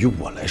以对于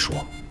我来说，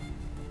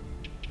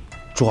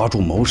抓住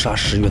谋杀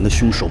石原的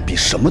凶手比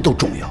什么都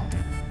重要。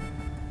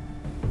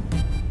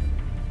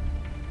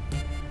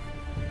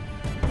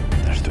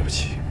但是对不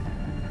起，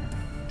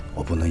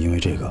我不能因为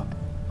这个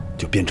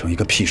就变成一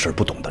个屁事儿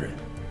不懂的人。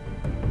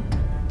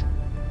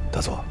大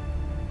佐，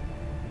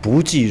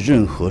不计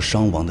任何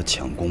伤亡的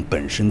抢攻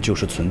本身就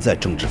是存在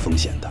政治风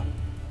险的。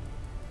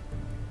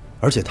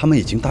而且他们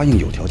已经答应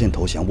有条件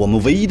投降，我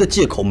们唯一的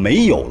借口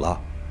没有了。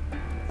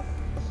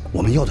我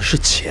们要的是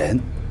钱，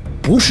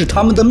不是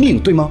他们的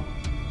命，对吗？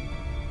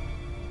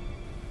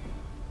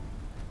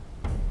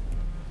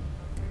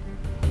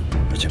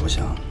而且我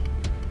想，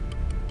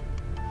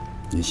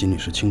您心里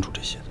是清楚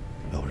这些的，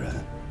要不然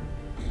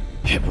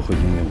也不会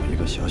因为我一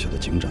个小小的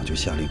警长就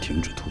下令停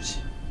止突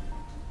袭。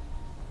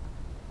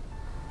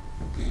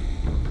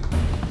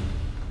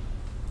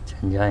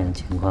陈家营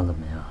情况怎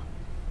么样？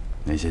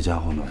那些家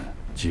伙们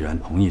既然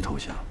同意投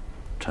降，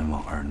陈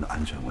王二人的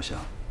安全，我想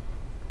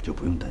就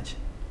不用担心。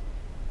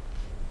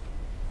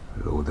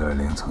楼代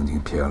灵曾经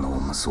骗了我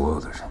们所有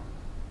的人，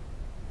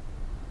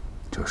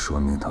这说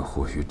明他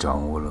或许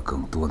掌握了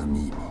更多的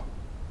秘密，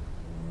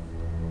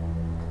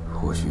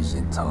或许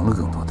隐藏了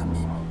更多的秘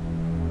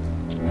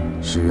密。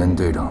石原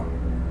队长，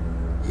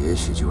也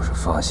许就是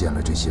发现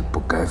了这些不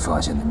该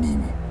发现的秘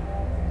密，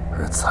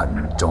而惨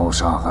遭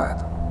杀害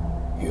的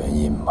原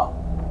因吧。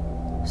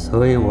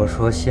所以我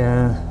说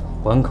先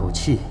缓口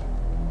气，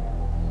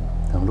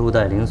等陆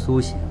代灵苏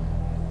醒，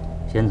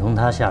先从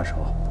他下手。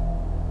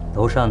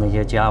楼上那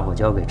些家伙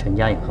交给陈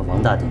家颖和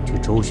王大鼎去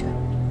周旋。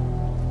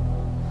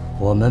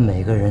我们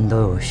每个人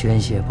都有宣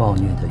泄暴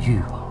虐的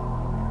欲望，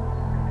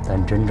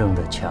但真正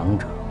的强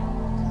者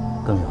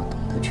更要懂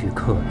得去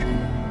克制，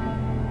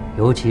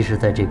尤其是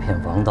在这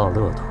片王道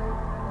乐土。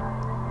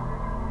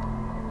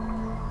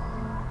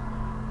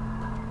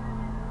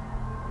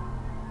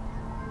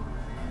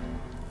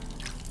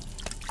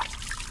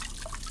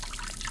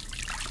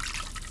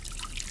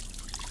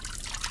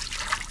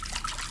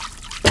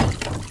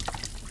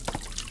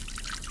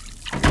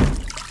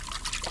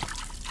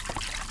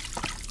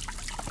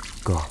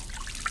哥，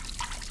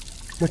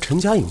那陈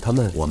家颖他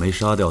们，我没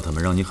杀掉他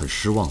们，让你很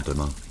失望，对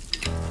吗？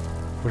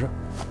不是，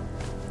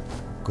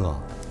哥，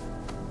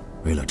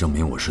为了证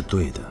明我是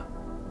对的，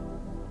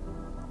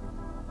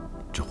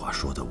这话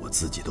说的我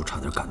自己都差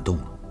点感动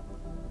了。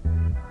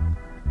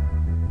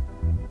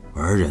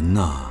而人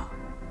呐，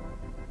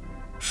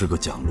是个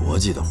讲逻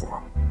辑的活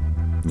儿，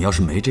你要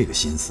是没这个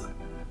心思，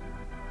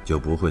就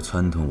不会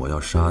撺掇我要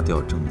杀掉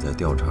正在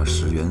调查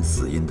石原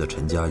死因的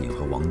陈家颖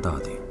和王大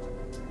鼎。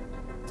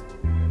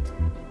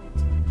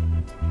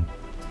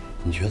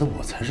你觉得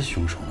我才是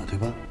凶手呢，对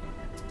吧？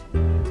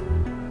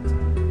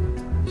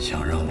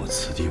想让我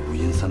此地无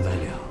银300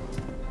两，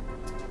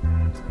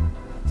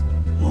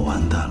我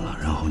完蛋了，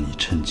然后你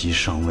趁机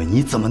上位，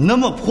你怎么那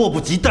么迫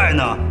不及待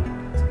呢？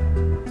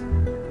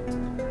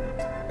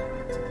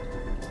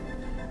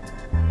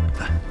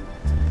来，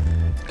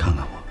看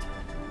看我，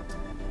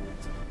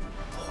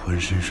浑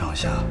身上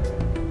下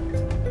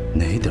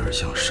哪点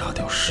像杀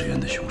掉石原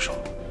的凶手？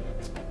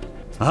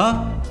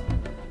啊？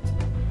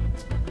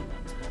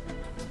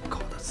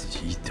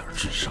一点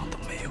智商都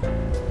没有，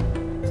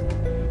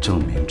证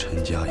明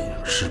陈家颖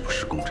是不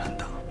是共产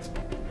党，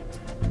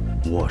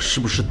我是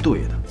不是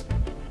对的？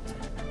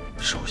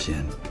首先，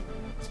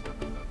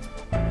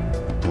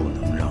不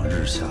能让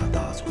日下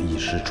大佐一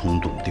时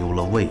冲动丢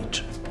了位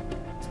置，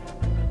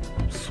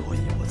所以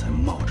我才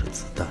冒着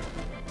子弹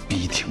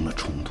逼停了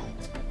冲突，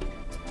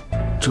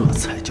这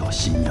才叫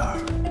心眼儿，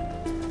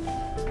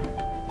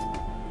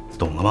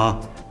懂了吗？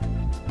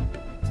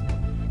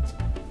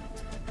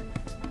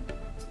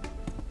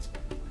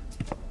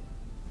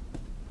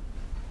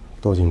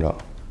窦警长，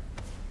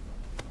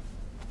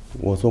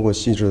我做过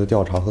细致的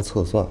调查和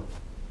测算，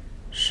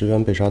石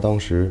原被杀当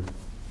时，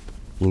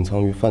隐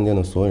藏于饭店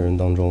的所有人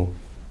当中，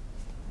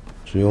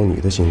只有你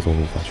的行踪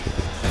无法确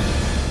定。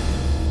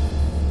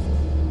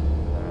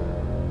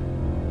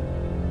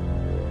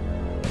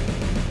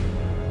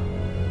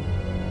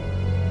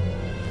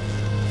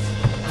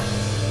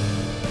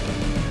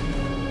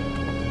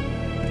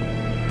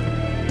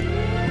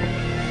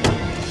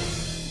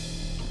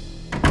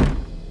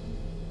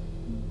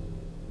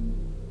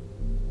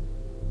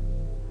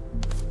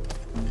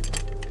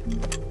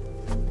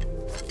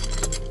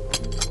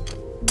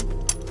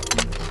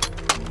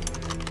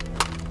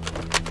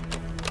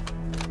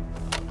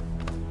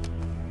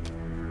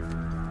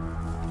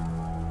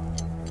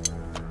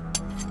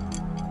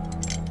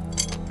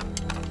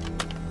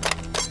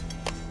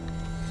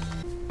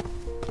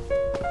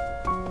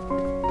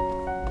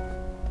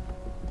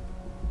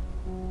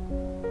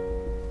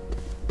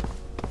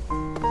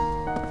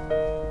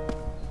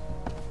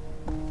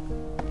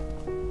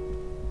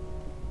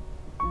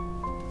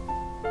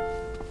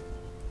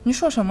你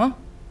说什么？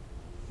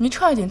你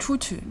差一点出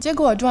去，结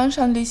果撞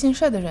上旅行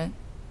社的人，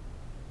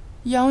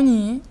要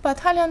你把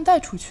他俩带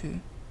出去。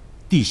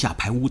地下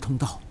排污通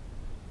道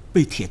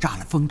被铁栅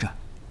栏封着，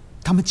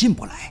他们进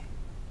不来。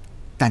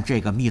但这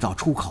个密道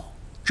出口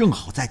正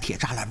好在铁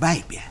栅栏外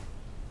边。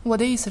我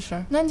的意思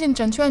是，南京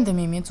证券的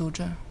秘密组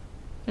织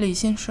旅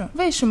行社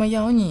为什么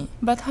要你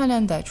把他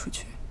俩带出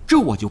去？这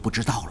我就不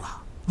知道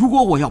了。如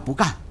果我要不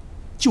干，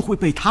就会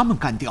被他们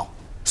干掉，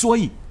所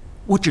以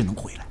我只能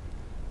回来。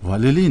瓦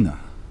列丽娜，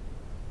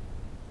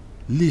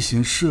旅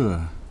行社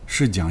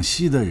是江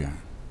西的人，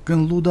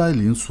跟陆代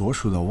林所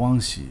说的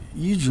往昔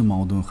一直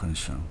矛盾很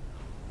深。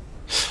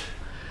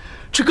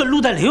这跟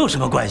陆代林有什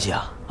么关系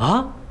啊？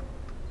啊？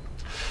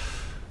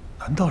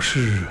难道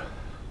是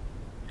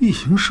旅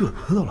行社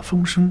得到了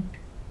风声，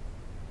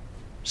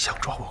想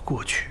抓我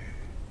过去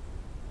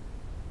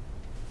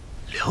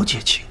了解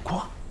情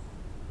况？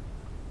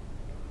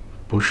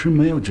不是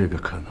没有这个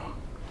可能。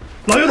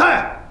老犹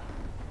太，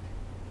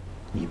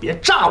你别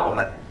炸我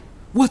们！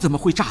我怎么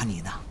会炸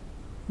你呢？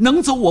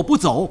能走我不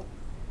走，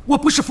我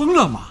不是疯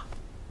了吗？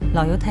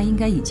老犹太应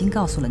该已经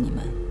告诉了你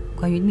们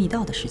关于密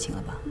道的事情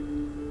了吧？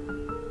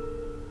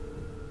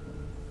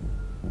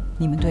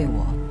你们对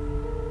我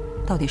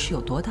到底是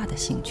有多大的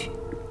兴趣？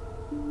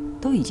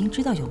都已经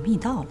知道有密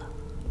道了，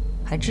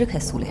还支开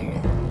苏联人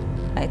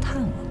来探我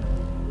们。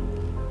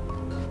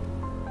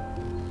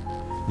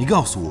你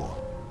告诉我，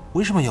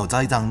为什么要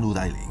栽赃陆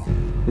代林？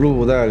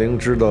陆代林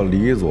知道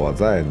李佐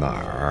在哪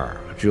儿，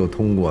只有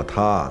通过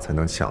他才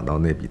能抢到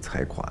那笔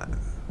财款。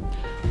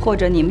或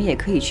者你们也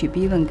可以去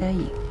逼问该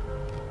隐，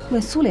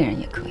问苏联人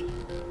也可以。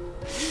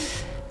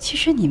其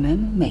实你们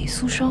美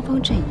苏双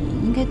方阵营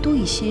应该多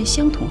一些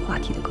相同话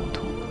题的沟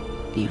通，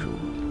例如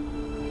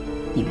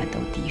你们都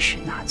敌视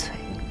纳粹。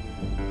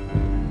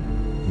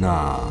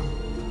那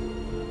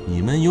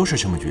你们又是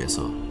什么角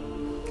色？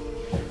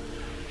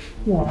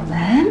我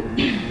们，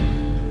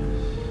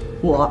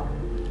我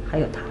还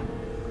有他，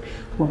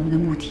我们的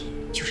目的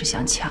就是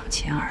想抢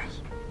钱而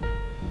已。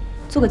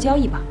做个交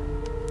易吧，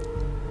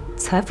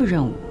财富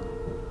任务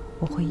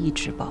我会一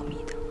直保密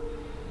的，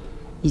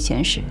以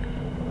前是，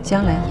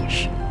将来也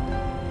是，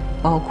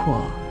包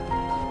括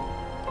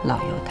老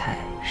犹太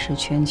是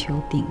全球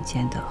顶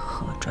尖的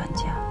核专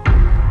家。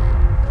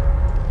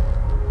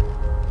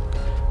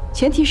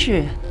前提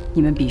是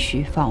你们必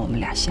须放我们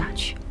俩下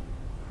去。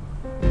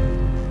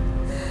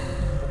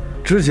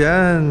之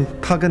前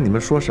他跟你们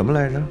说什么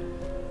来着？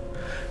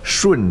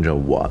顺着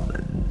我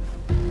们。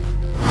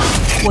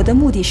我的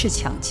目的是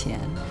抢钱，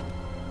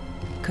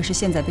可是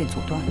现在被阻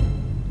断了，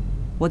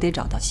我得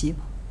找到希望，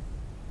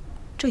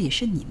这也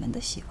是你们的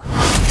希望。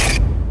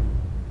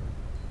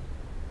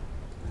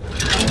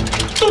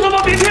都他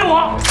妈别骗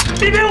我！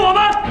别骗我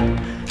们！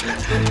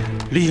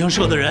旅行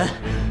社的人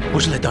不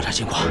是来调查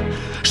情况，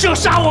是要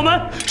杀我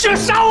们，是要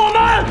杀我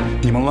们！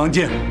你们冷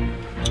静，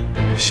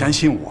相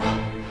信我，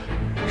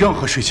任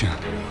何事情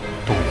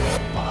都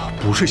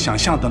不是想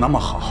象的那么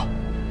好，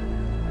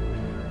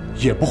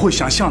也不会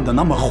想象的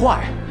那么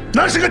坏。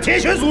那是个铁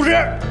血组织，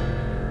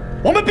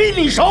我们比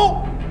你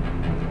熟。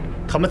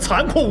他们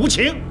残酷无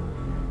情，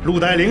陆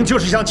代林就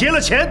是想劫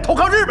了钱投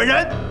靠日本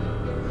人。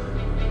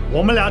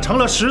我们俩成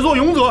了始作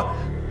俑者，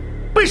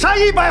被杀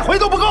100回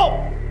都不够。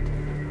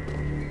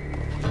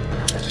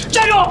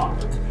加油！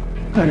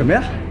干什么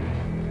呀？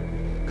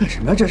干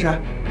什么呀？这是？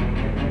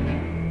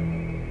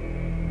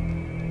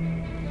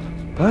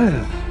哎呀，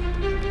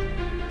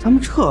咱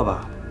们撤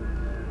吧，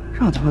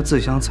让他们自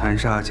相残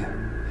杀去，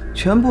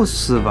全部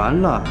死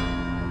完了，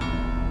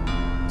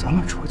咱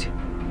们出去。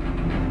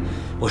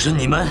我说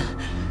你们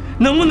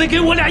能不能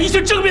给我俩一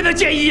些正面的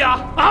建议呀？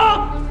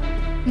啊！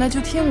那就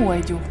听我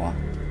一句话，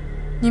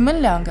你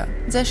们两个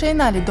在谁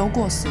那里都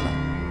过死了，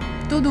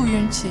赌赌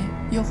运气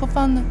又何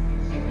妨呢？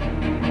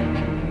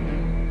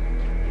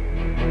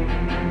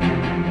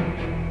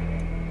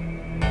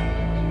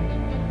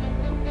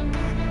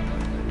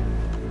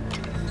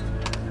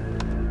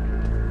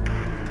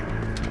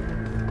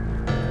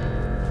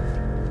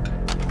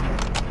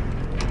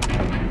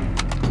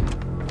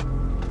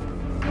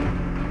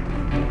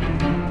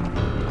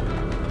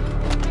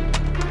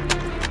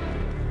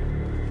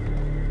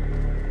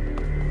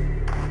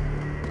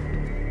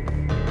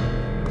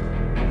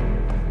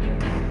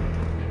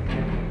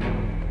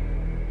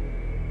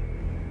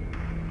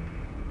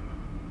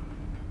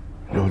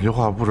有句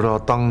话不知道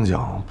当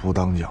讲不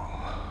当讲。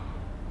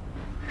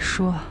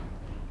说，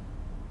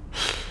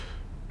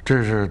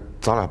这是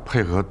咱俩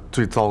配合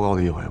最糟糕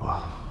的一回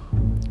吧？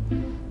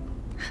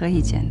何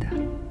以见得？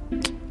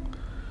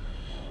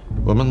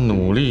我们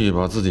努力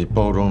把自己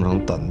包装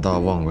成胆大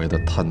妄为的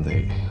贪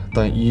贼，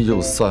但依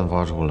旧散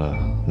发出了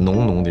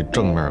浓浓的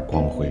正面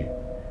光辉。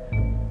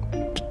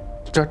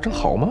这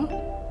好吗？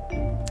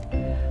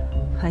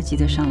还记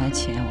得上来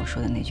前我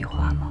说的那句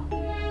话吗？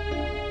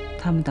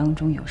他们当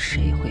中有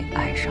谁会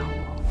爱上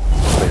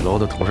我？北楼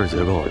的同事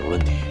结构有问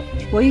题。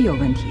我也有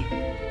问题。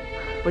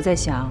我在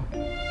想，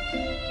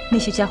那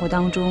些家伙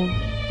当中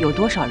有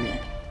多少人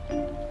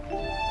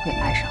会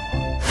爱上我？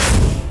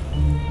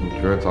你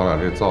觉得咱俩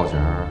这造型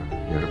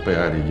也是被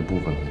爱的一部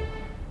分。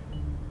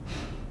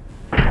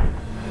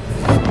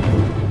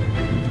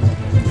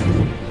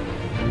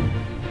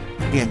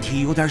电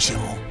梯有点小，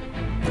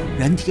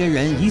人贴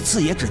人一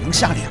次也只能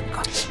下2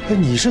个。哎，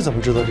你是怎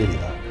么知道这里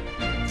的？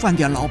饭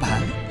店老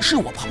板是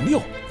我朋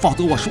友，否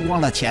则我输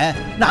光了钱，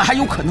哪还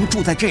有可能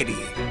住在这里？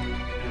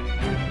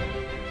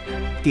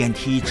电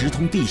梯直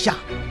通地下，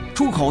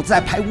出口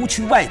在排污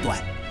区外端，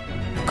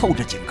扣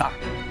着井盖，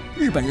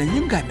日本人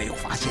应该没有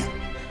发现，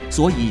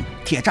所以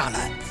铁栅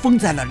栏封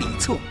在了里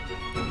侧。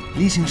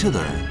离行车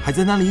的人还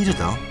在那里一直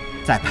等，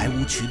在排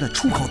污区的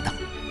出口等。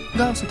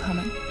告诉他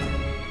们，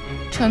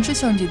城市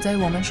兄弟在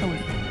我们手里，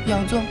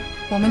要做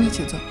我们一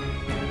起做。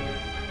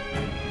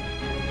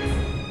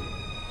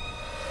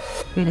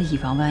为了以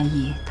防万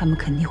一，他们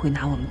肯定会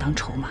拿我们当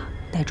筹码，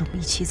带着我们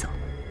一起走。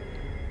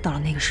到了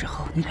那个时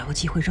候，你找个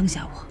机会扔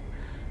下我，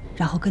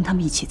然后跟他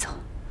们一起走，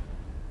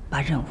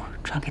把任务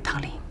传给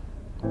唐林。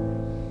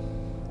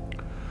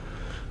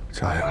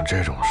嘉颖，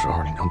这种时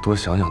候你能多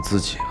想想自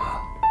己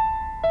吗？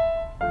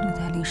陆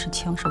代林是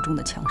枪手中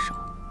的枪手，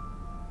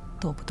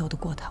斗不斗得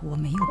过他，我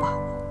没有把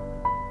握。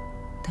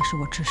但是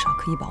我至少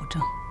可以保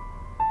证，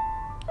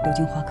刘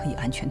金花可以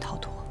安全逃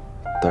脱。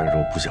但是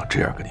我不想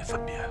这样跟你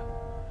分别。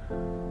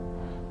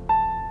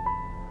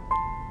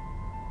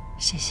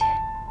谢谢，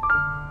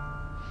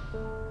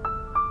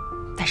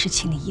但是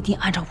请你一定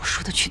按照我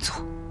说的去做，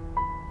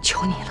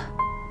求你了。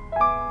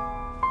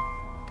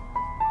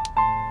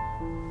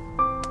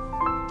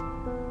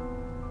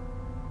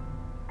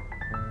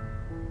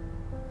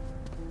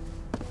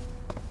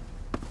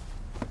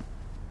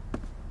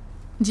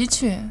的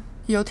确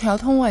有条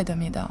通外的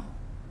味道。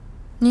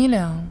你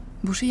俩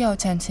不是要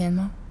抢钱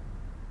吗？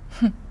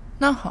哼，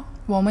那好，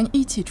我们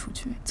一起出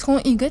去，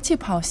从一个起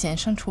跑线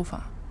上出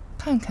发，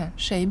看看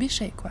谁比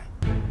谁乖。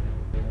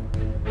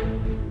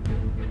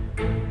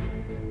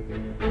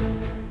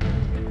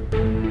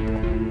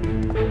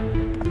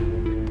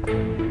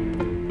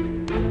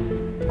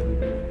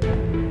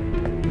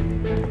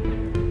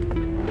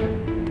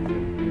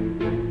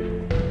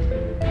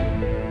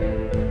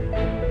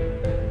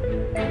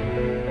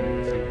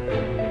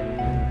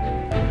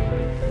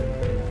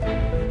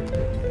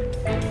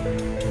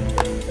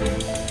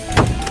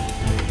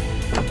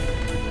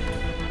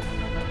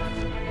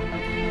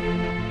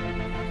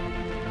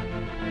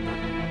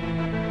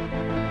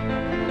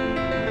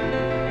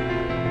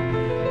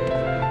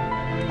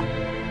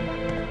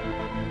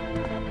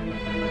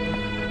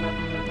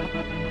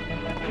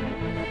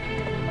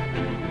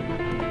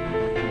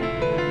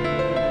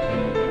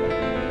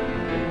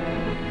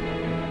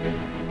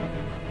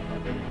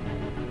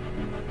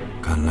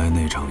看来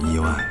那场意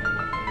外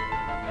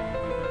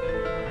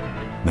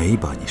没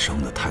把你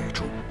伤得太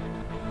重。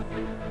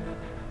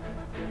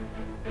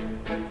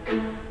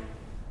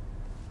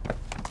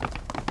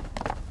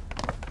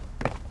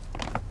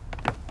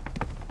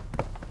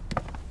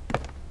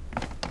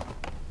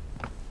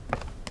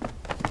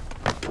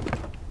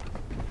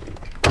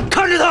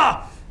看着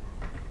他，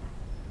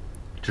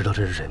知道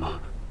这是谁吗？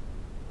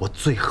我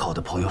最好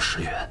的朋友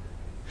石原。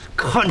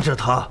看着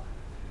他，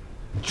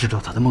知道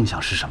他的梦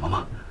想是什么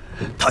吗？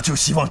他就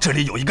希望这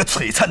里有一个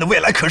璀璨的未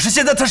来，可是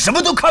现在他什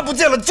么都看不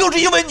见了，就是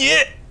因为你。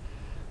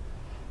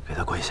给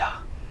他跪下！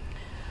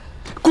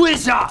跪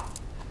下！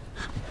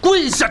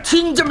跪下！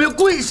听见没有？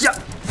跪下！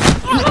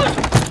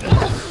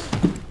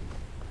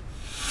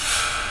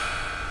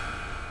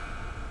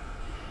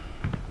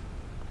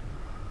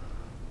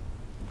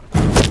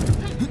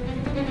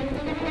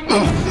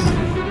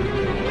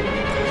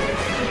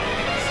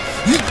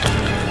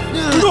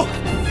住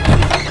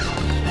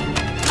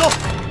手！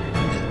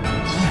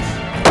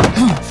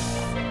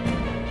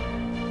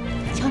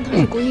枪头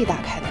是故意打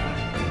开的吧？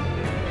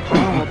好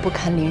让我不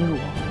堪凌辱，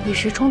一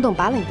时冲动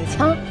拔了你的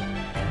枪，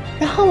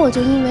然后我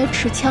就因为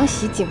持枪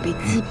袭警被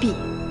击毙。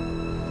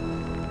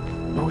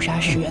谋杀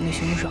石原的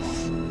凶手，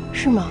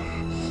是吗？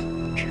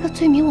这个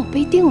罪名我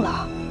背定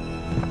了。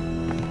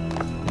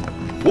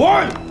喂，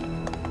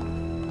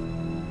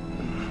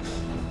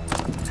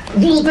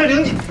陆代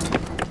玲，你。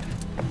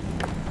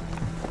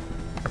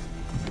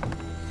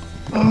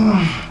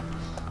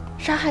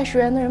杀害石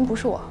原的人不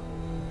是我，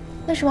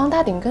那是王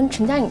大鼎跟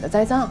陈佳颖的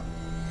栽赃，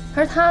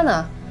而他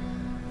呢，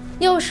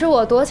又使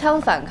我夺枪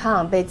反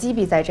抗，被击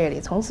毙在这里，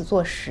从此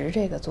坐实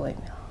这个罪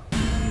名。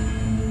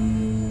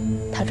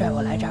他拽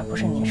我来这儿，不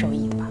是您授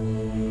意的吧？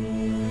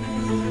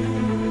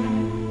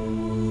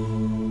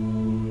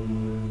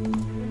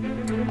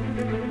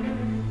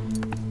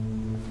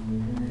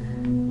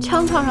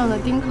枪套上的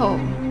钉扣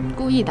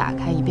故意打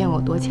开，以便我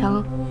夺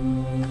枪，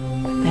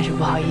但是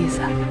不好意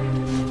思，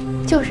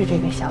就是这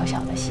个小小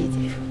的细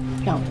节，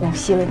让我洞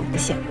悉了你的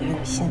险恶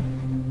用心。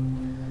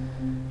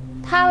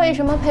他为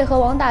什么配合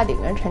王大鼎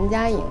跟陈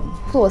佳颖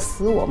作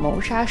死我谋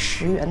杀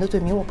石原的罪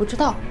名，我不知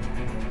道，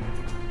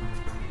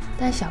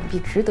但想必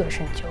值得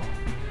深究。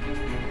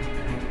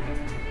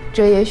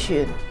这也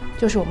许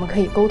就是我们可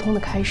以沟通的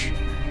开始。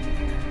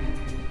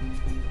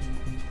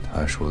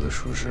他说的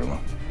属实吗？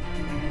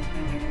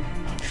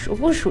属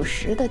不属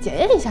实的，检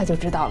验一下就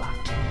知道了。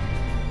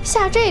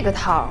下这个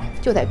套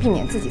就得避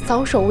免自己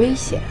遭受危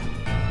险，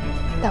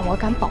但我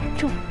敢保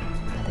证，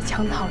他的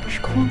枪套里是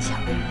空枪，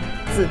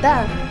子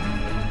弹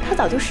他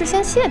早就事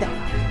先卸掉了。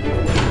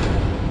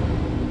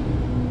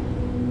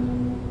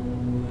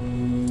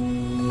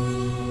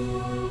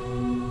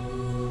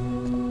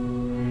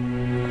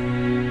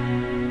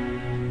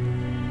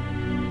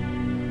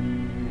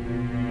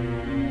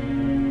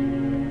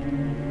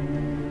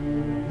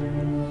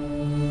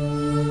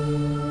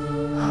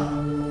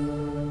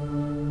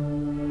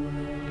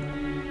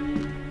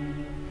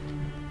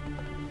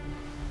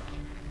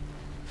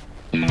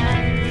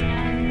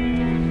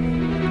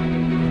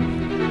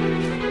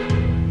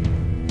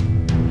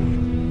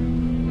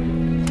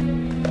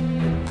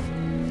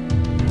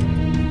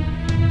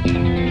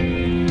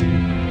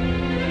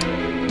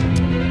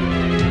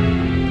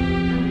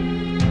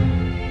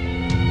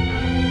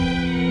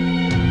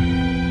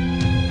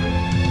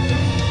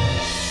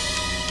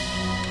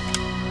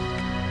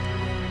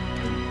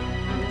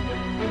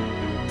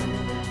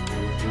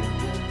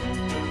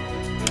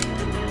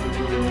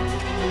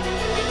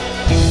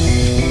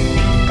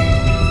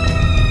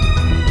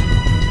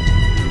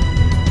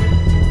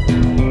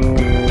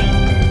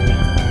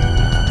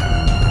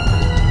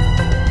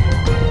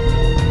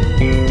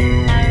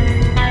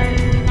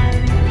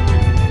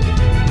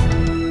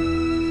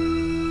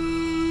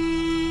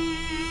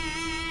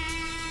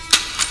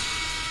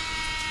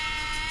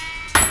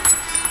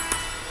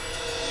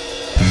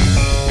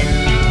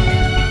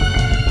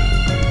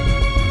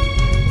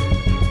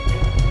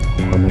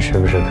是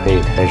不是可以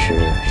开始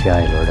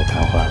下一轮的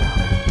谈话了？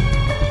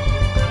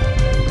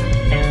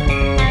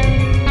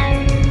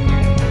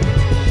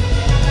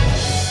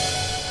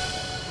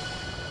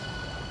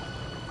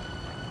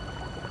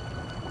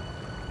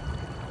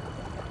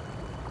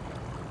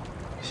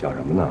想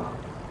什么呢？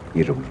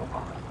一直不说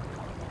话。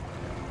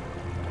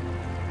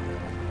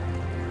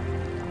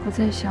我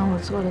在想我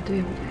做的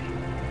对不对？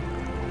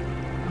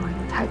我也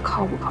太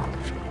靠不靠得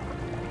住。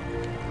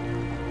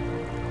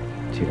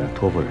既然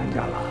托付人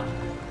家了。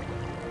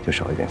就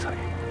少一点参与。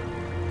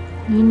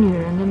你女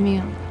人的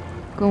命，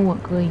跟我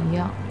哥一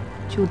样，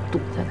就赌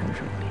在他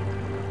手里。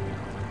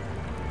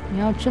你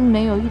要真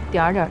没有一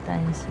点点担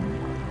心，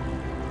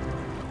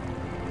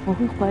我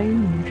会怀疑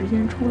你们之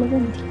间出了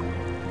问题。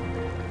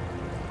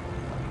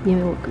因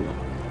为我哥。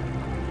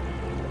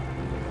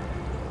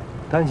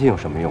担心有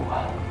什么用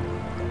啊？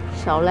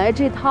少来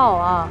这套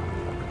啊！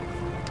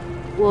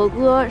我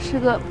哥是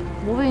个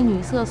不为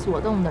女色所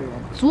动的人，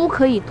足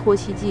可以托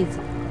妻继子。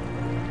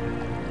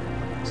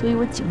所以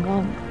我警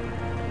告你，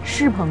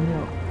是朋友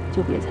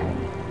就别参与，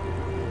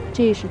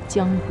这是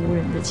江湖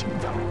人的情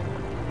操。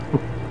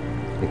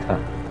你看，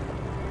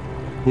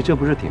你这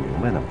不是挺明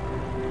白的吗？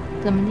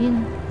怎么地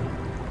呢？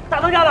大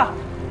当家的，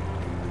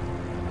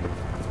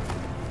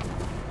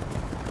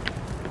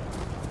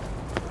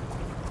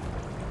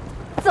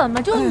怎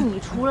么就你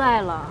出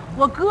来了？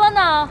我哥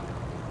呢？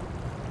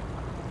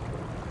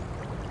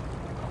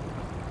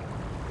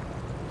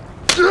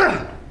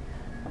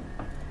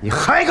你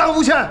还敢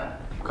诬陷？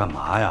干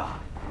嘛呀？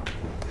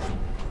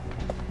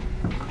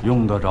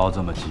用得着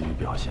这么急于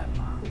表现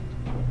吗？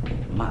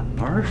慢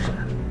慢审，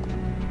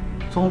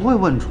总会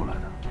问出来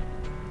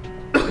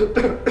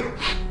的。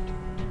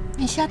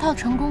你下套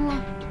成功了，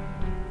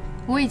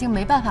我已经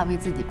没办法为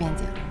自己辩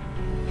解了。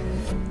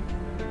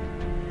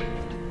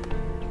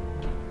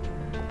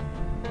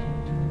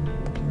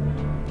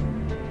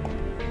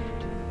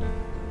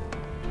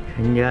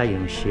陈家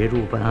颖协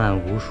助办案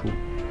无数，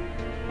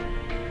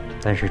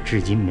但是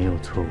至今没有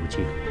错误记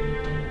录。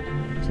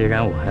虽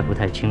然我还不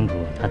太清楚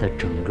他的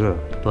整个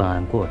断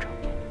案过程，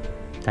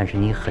但是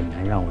你很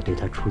难让我对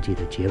他出击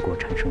的结果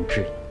产生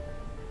质疑。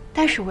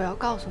但是我要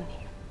告诉你，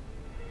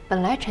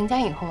本来陈家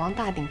颖和王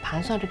大鼎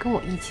盘算着跟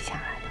我一起下来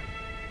的，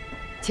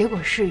结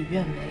果事与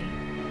愿违，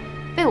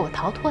被我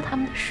逃脱他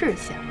们的视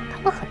线了。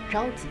他们很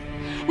着急，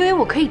因为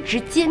我可以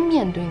直接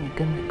面对你，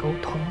跟你沟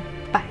通，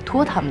摆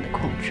脱他们的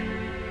控制。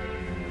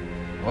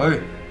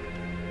喂，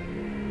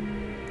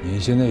你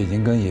现在已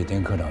经跟野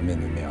田科长面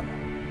对面了。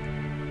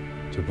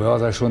就不要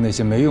再说那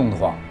些没用的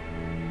话。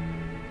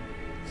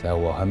在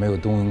我还没有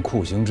动用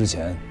酷刑之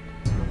前，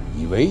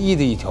你唯一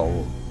的一条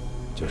路，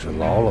就是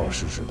老老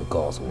实实的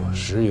告诉我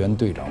石原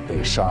队长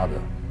被杀的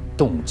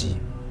动机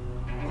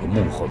和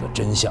幕后的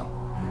真相。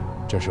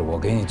这是我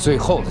给你最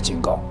后的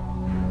警告。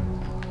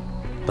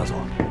大佐，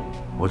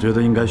我觉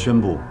得应该宣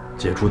布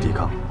解除抵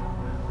抗，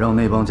让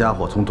那帮家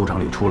伙从赌场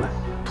里出来，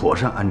妥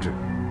善安置。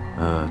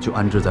就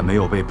安置在没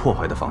有被破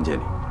坏的房间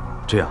里，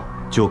这样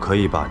就可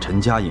以把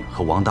陈家颖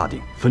和王大鼎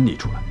分离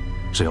出来。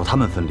只要他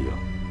们分离了，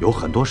有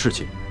很多事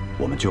情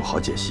我们就好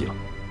解析了。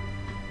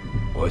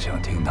我想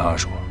听他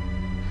说。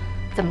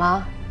怎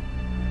么？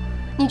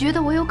你觉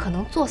得我有可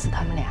能做死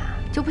他们俩，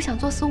就不想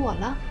做死我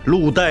了？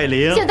陆带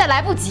领，现在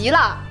来不及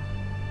了。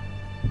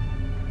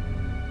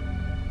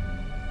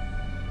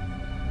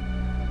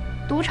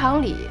赌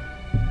场里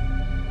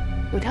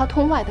有条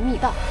通外的密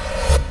道。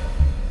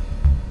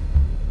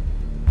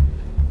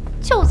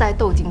就在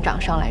窦警长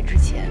上来之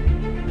前，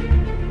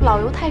老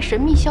犹太神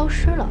秘消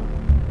失了。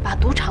把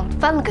赌场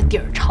翻了个底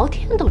儿朝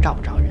天都找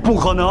不着人。不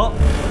可能！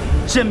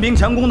宪兵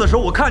强攻的时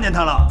候，我看见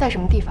他了。在什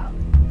么地方？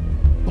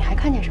你还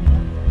看见什么了？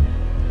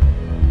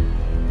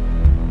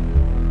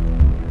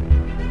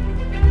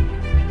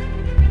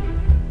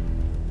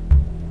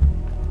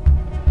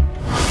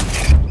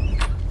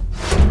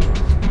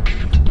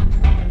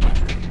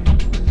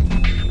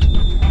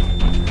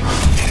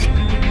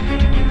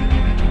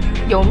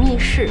有密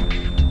室，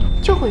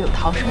就会有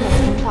逃生的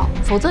通道，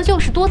否则就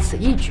是多此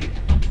一举。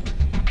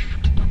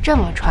这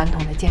么传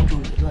统的建筑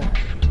理论，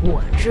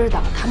我知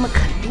道，他们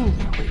肯定也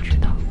会知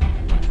道。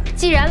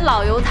既然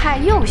老犹太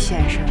又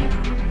现身了，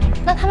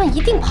那他们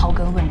一定刨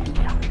根问底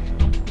啊！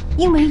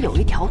因为有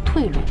一条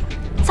退路，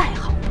再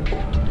好不过。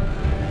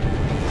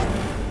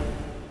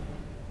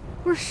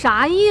不是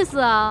啥意思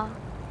啊？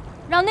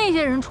让那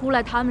些人出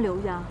来，他们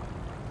留下？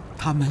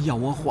他们要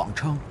我谎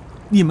称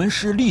你们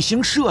是例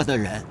行社的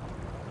人。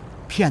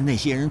骗那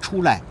些人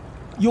出来，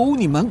由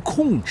你们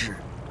控制。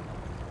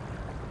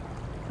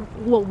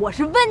我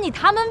是问你，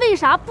他们为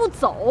啥不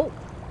走？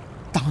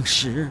当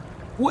时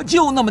我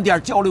就那么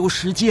点交流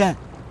时间，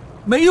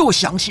没有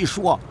详细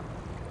说。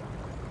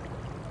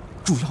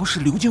主要是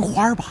刘金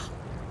花吧。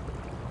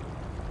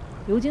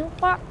刘金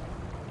花，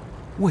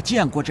我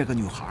见过这个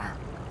女孩，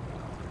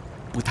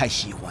不太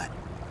喜欢。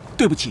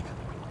对不起，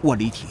我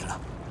离题了。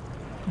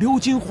刘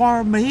金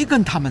花没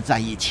跟他们在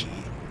一起，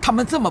他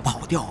们这么跑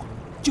掉。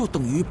就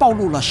等于暴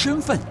露了身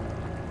份，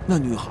那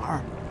女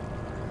孩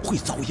会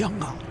遭殃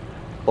啊！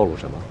暴露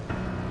什么？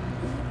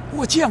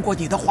我见过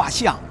你的画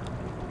像，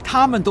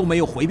他们都没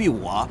有回避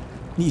我，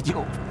你就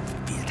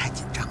别太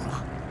紧张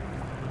了。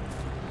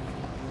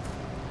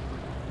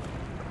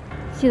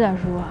谢大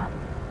叔啊，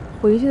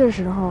回去的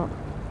时候，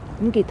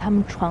你给他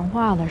们传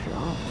话的时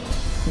候，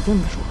你这么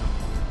说：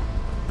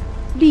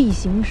例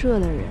行社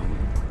的人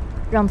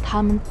让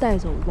他们带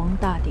走王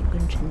大鼎跟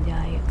陈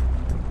家营，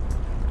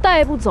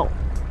带不走。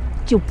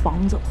就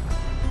绑走。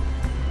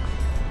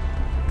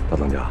大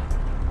当家，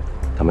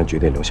他们决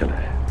定留下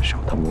来是有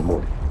他们的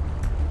目的。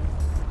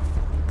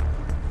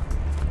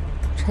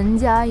陈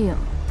家颖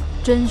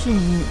真是你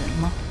女人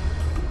吗？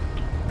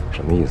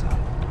什么意思啊？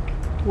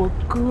我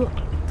哥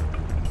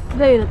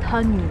为了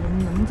他女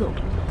人能走不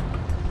走，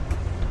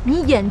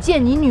你眼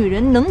见你女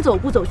人能走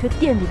不走，却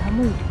惦记她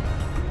目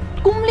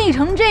的，功利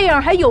成这样，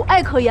还有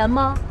爱可言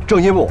吗？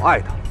正因为我爱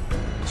她，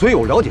所以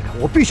我了解她，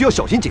我必须要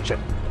小心谨慎。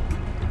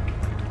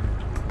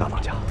大当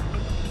家，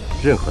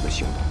任何的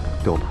行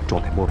动都要把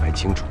状态摸排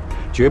清楚，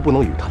绝不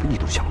能与他的意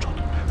图相撞，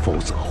否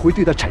则会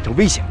对他产生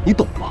危险，你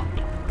懂吗？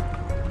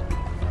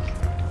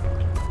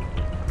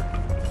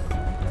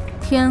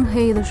天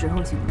黑的时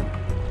候行动，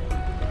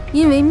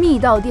因为密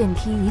道电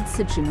梯一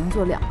次只能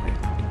坐2个人，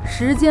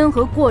时间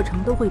和过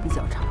程都会比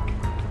较长。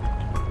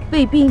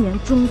为避免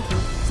中途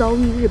遭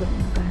遇日本人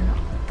的干扰，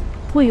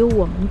会有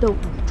我们的武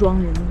装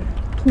人员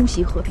突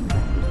袭和平饭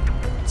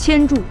店，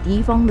牵住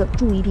敌方的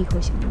注意力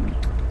和行动力。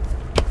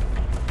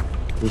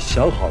你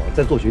想好了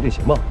再做决定，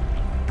行吗？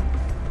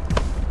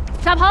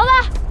傻狍子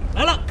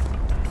来了，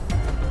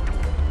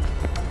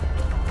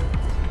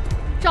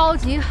召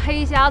集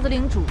黑匣子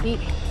岭主力，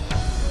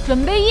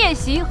准备夜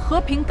袭和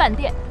平饭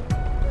店。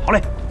好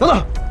嘞，等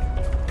等。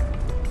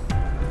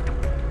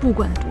不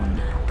管多难，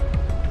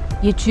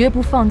也绝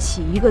不放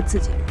弃一个自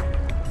己人。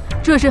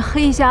这是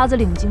黑匣子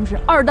岭精神，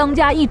二当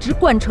家一直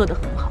贯彻得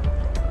很好。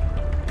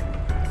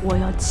我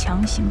要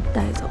强行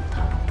带走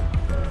他，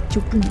就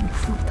不能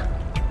负他。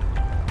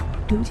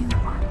刘金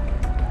花，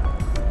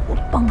我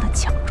帮他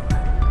抢出来。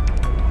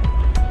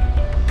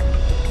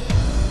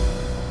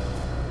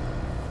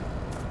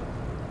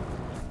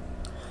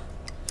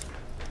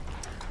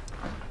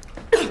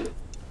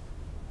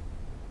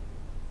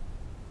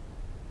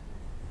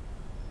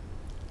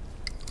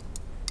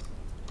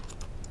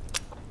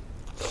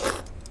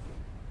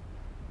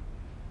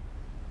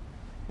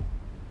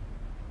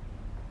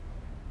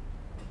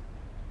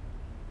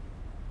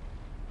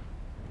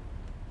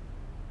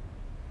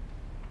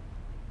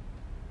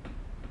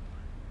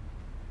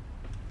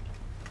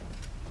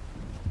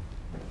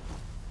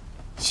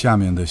下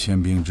面的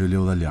宪兵只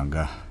留了2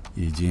个，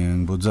已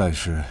经不再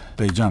是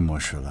备战模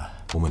式了。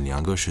我们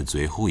2个是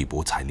最后一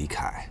波才离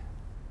开，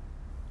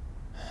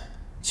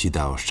祈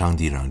祷上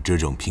帝让这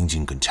种平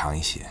静更长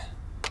一些。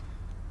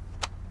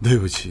对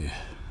不起，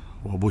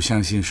我不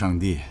相信上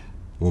帝。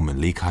我们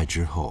离开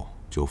之后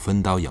就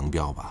分道扬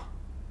镳吧。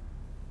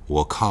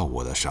我靠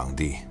我的上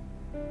帝，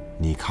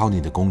你靠你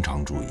的工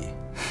厂主义。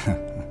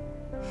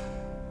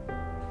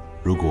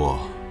如果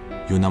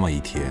有那么一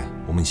天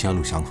我们狭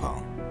路相逢，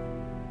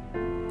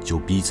就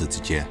彼此之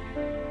间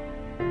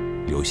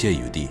留下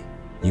余地，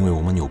因为我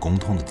们有共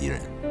同的敌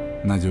人。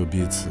那就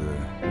彼此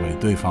为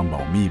对方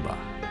保密吧。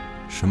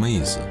什么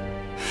意思？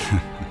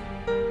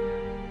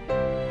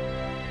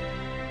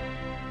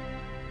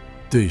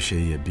对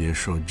谁也别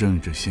说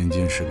政治现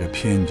今是个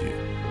骗局。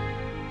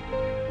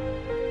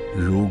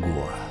如果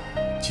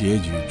结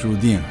局注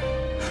定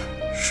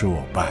是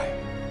我败，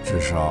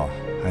至少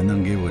还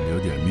能给我留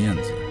点面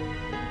子。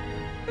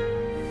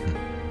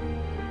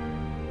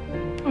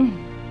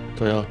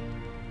怎样？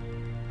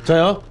张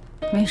扬，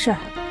没事儿。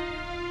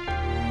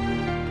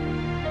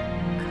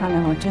看来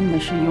我真的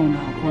是用脑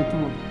过度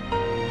了。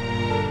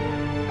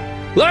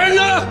来人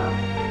呐！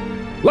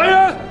来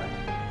人！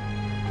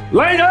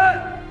来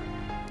人！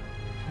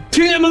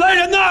听见没？来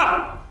人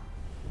呐！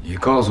你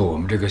告诉我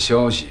们这个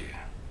消息，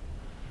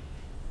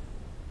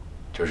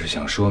就是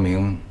想说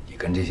明你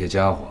跟这些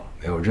家伙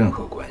没有任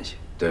何关系，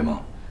对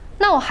吗？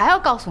那我还要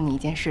告诉你一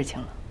件事情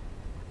了，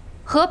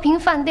和平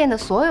饭店的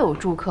所有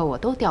住客我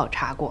都调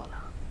查过了。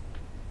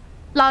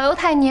老犹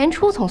太年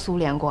初从苏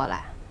联过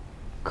来，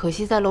可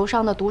惜在楼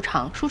上的赌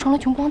场输成了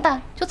穷光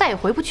蛋，就再也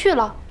回不去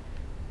了。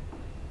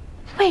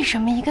为什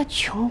么一个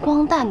穷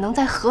光蛋能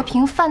在和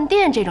平饭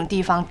店这种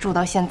地方住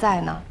到现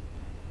在呢？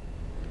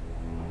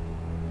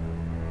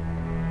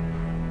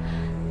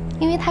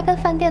因为他跟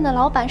饭店的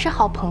老板是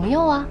好朋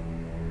友啊，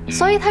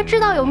所以他知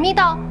道有密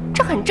道，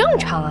这很正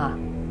常啊。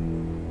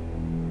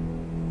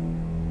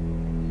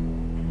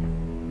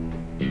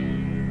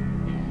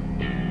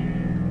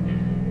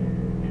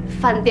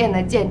饭店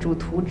的建筑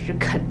图纸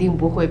肯定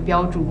不会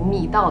标注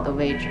密道的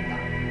位置的，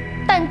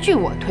但据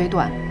我推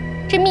断，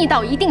这密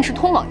道一定是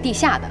通往地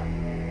下的。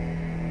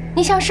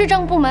你向市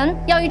政部门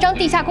要一张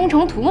地下工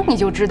程图，你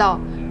就知道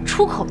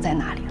出口在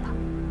哪里了。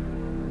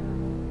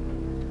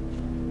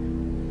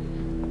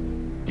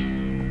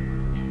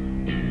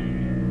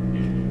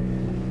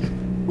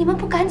你们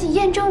不赶紧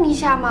验证一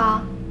下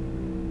吗？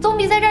总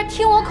比在这儿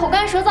听我口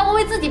干舌燥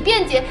为自己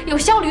辩解有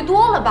效率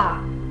多了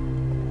吧？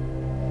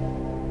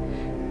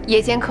野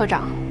间科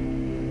长，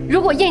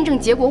如果验证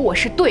结果我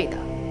是对的，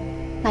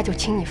那就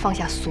请你放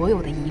下所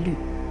有的疑虑，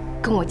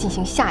跟我进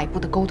行下一步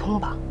的沟通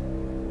吧。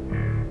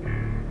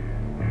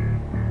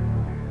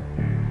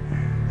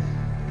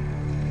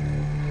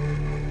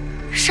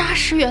杀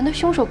石原的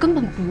凶手根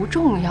本不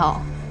重要，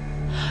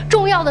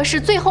重要的是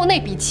最后那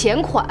笔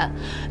钱款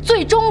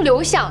最终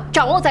流向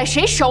掌握在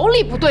谁手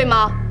里，不对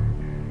吗？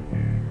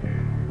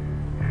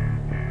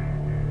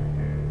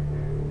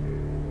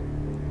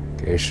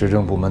给市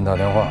政部门打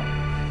电话。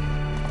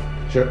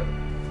是。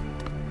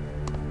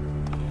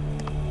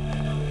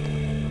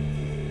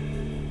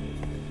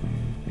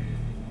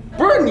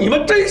不是你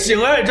们真行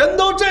哎，人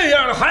都这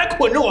样了还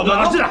捆着我们，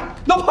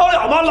能跑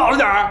了吗？老实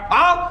点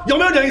啊！有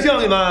没有人性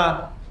你们？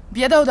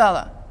别叨叨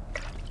了，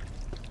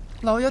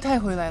老犹太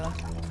回来了。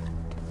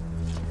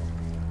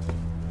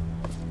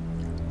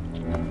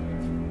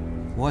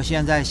我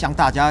现在向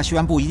大家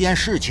宣布一件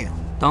事情。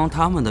当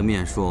他们的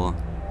面说，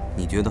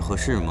你觉得合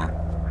适吗？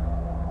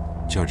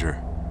乔治，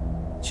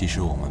其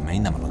实我们没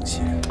那么冷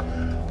血。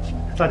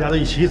大家都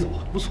一起走，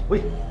无所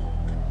谓。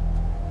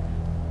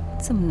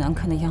这么难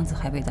看的样子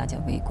还被大家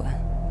围观，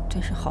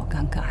真是好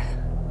尴尬呀！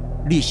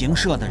例行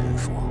社的人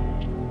说，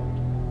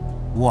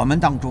我们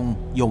当中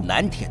有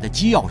南铁的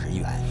机要人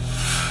员，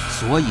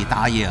所以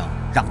答应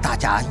让大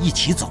家一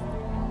起走。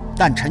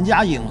但陈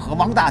嘉颖和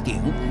王大鼎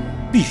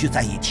必须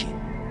在一起。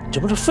这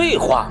不是废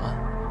话吗？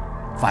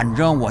反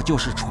正我就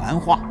是传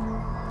话，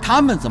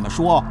他们怎么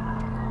说，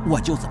我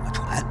就怎么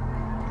传。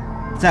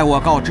在我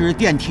告知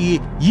电梯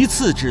一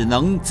次只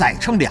能载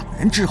乘2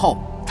人之后，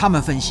他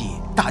们分析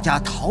大家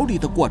逃离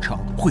的过程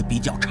会比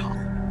较长，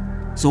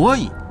所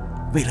以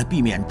为了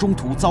避免中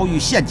途遭遇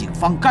陷阱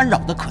方干扰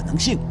的可能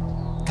性，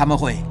他们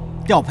会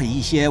调配一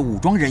些武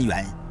装人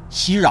员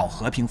袭扰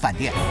和平饭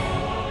店，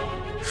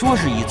说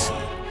是以此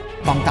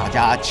帮大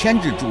家牵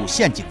制住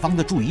陷阱方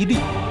的注意力。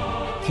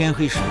天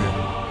黑时，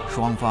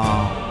双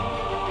方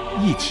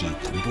一起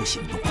同步行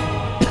动。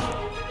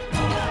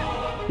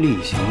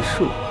例行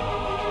社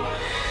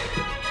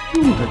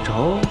用得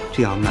着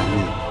这样卖力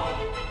吗？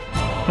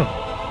哼，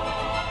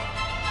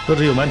都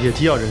只有满铁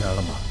机要人员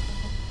了吗？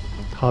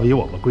他比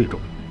我们贵重。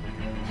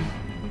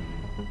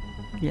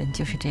人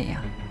就是这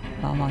样，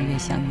往往越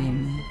想越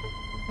迷。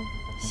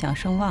想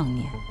生妄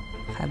念，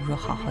还不如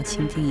好好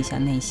倾听一下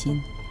内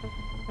心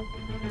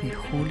被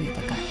忽略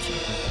的感觉。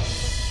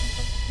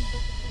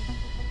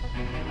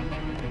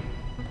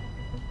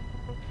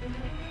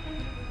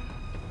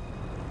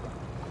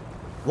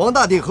王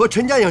大鼎和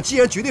陈嘉颖既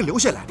然决定留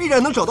下来，必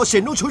然能找到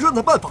险中求胜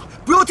的办法。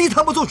不要替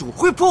他们做主，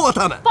会破坏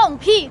他们。放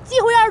屁！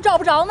机会要是找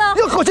不着呢？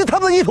要考虑他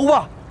们的意图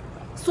吧。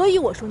所以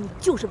我说你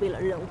就是为了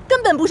任务，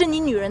根本不是你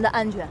女人的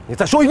安全。你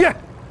再说一遍。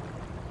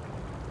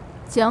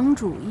讲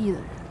主意的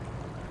人，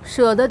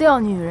舍得掉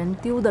女人，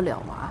丢得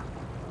了娃，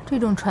这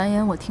种传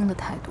言我听得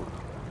太多了。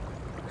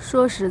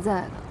说实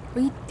在的，我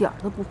一点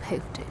都不佩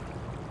服这个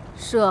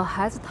舍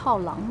孩子套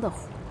狼的活，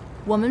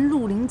我们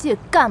绿林界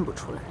干不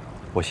出来。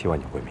我希望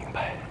你会明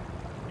白。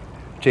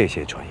这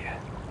些传言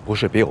不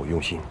是别有用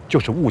心，就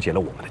是误解了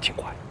我们的情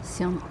怀。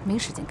行了，没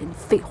时间跟你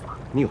废话。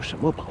你有什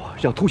么把握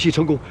让突袭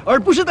成功，而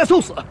不是在送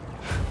死？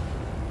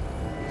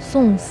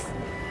送死？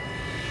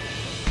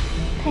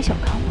太小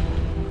看我了，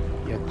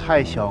也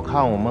太小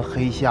看我们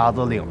黑瞎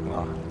子岭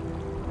了。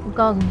我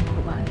告诉你，苦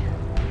巴脸，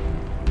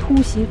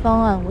突袭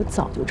方案我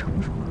早就成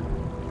熟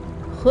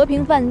了。和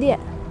平饭店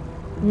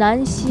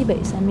南西北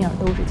3面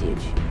都是街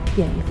区，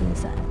便于分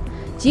散。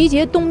集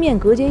结东面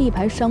隔街一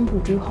排商铺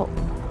之后，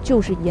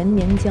就是延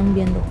绵江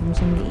边的红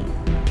松里。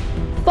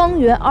方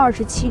圆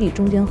27里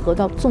中间河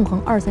道，纵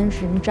横20-30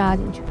人扎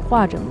进去，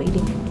化整为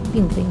零，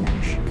并非难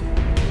事。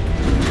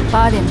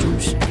8点钟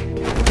时，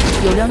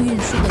有辆运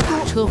输的卡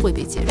车会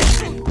被劫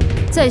持，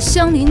在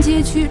相邻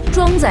街区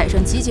装载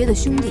上集结的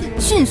兄弟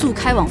迅速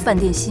开往饭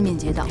店西面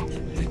街道。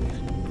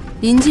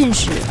临近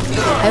时，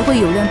还会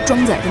有辆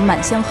装载着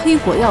满箱黑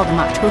火药的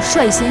马车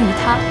率先于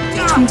他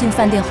冲进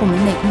饭店后门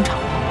内工厂。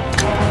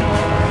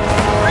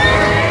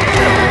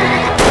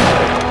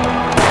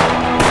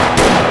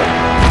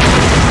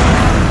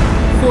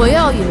火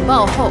药引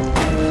爆后，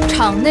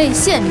场内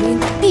宪兵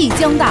必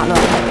将大乱。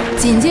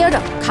紧接着，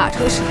卡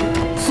车驶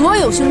入，所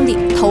有兄弟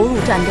投入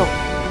战斗。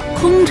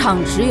空场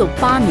只有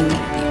8名女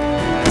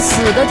兵，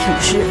死的挺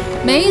尸，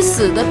没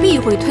死的必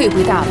会退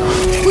回大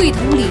楼，会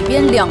同里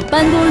边2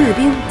班多日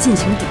兵进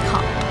行抵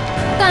抗。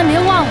但别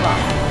忘了，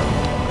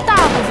大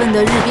部分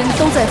的日兵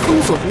都在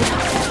封锁主场，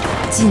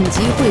紧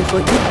急会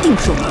合一定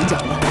手忙脚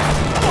乱。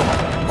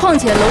况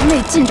且楼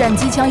内近战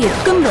机枪也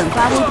根本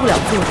发挥不了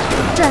作用，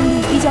战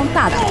力必将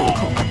大打折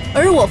扣。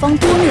而我方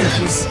多面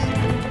突袭，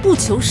不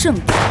求胜利，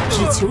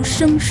只求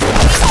生势。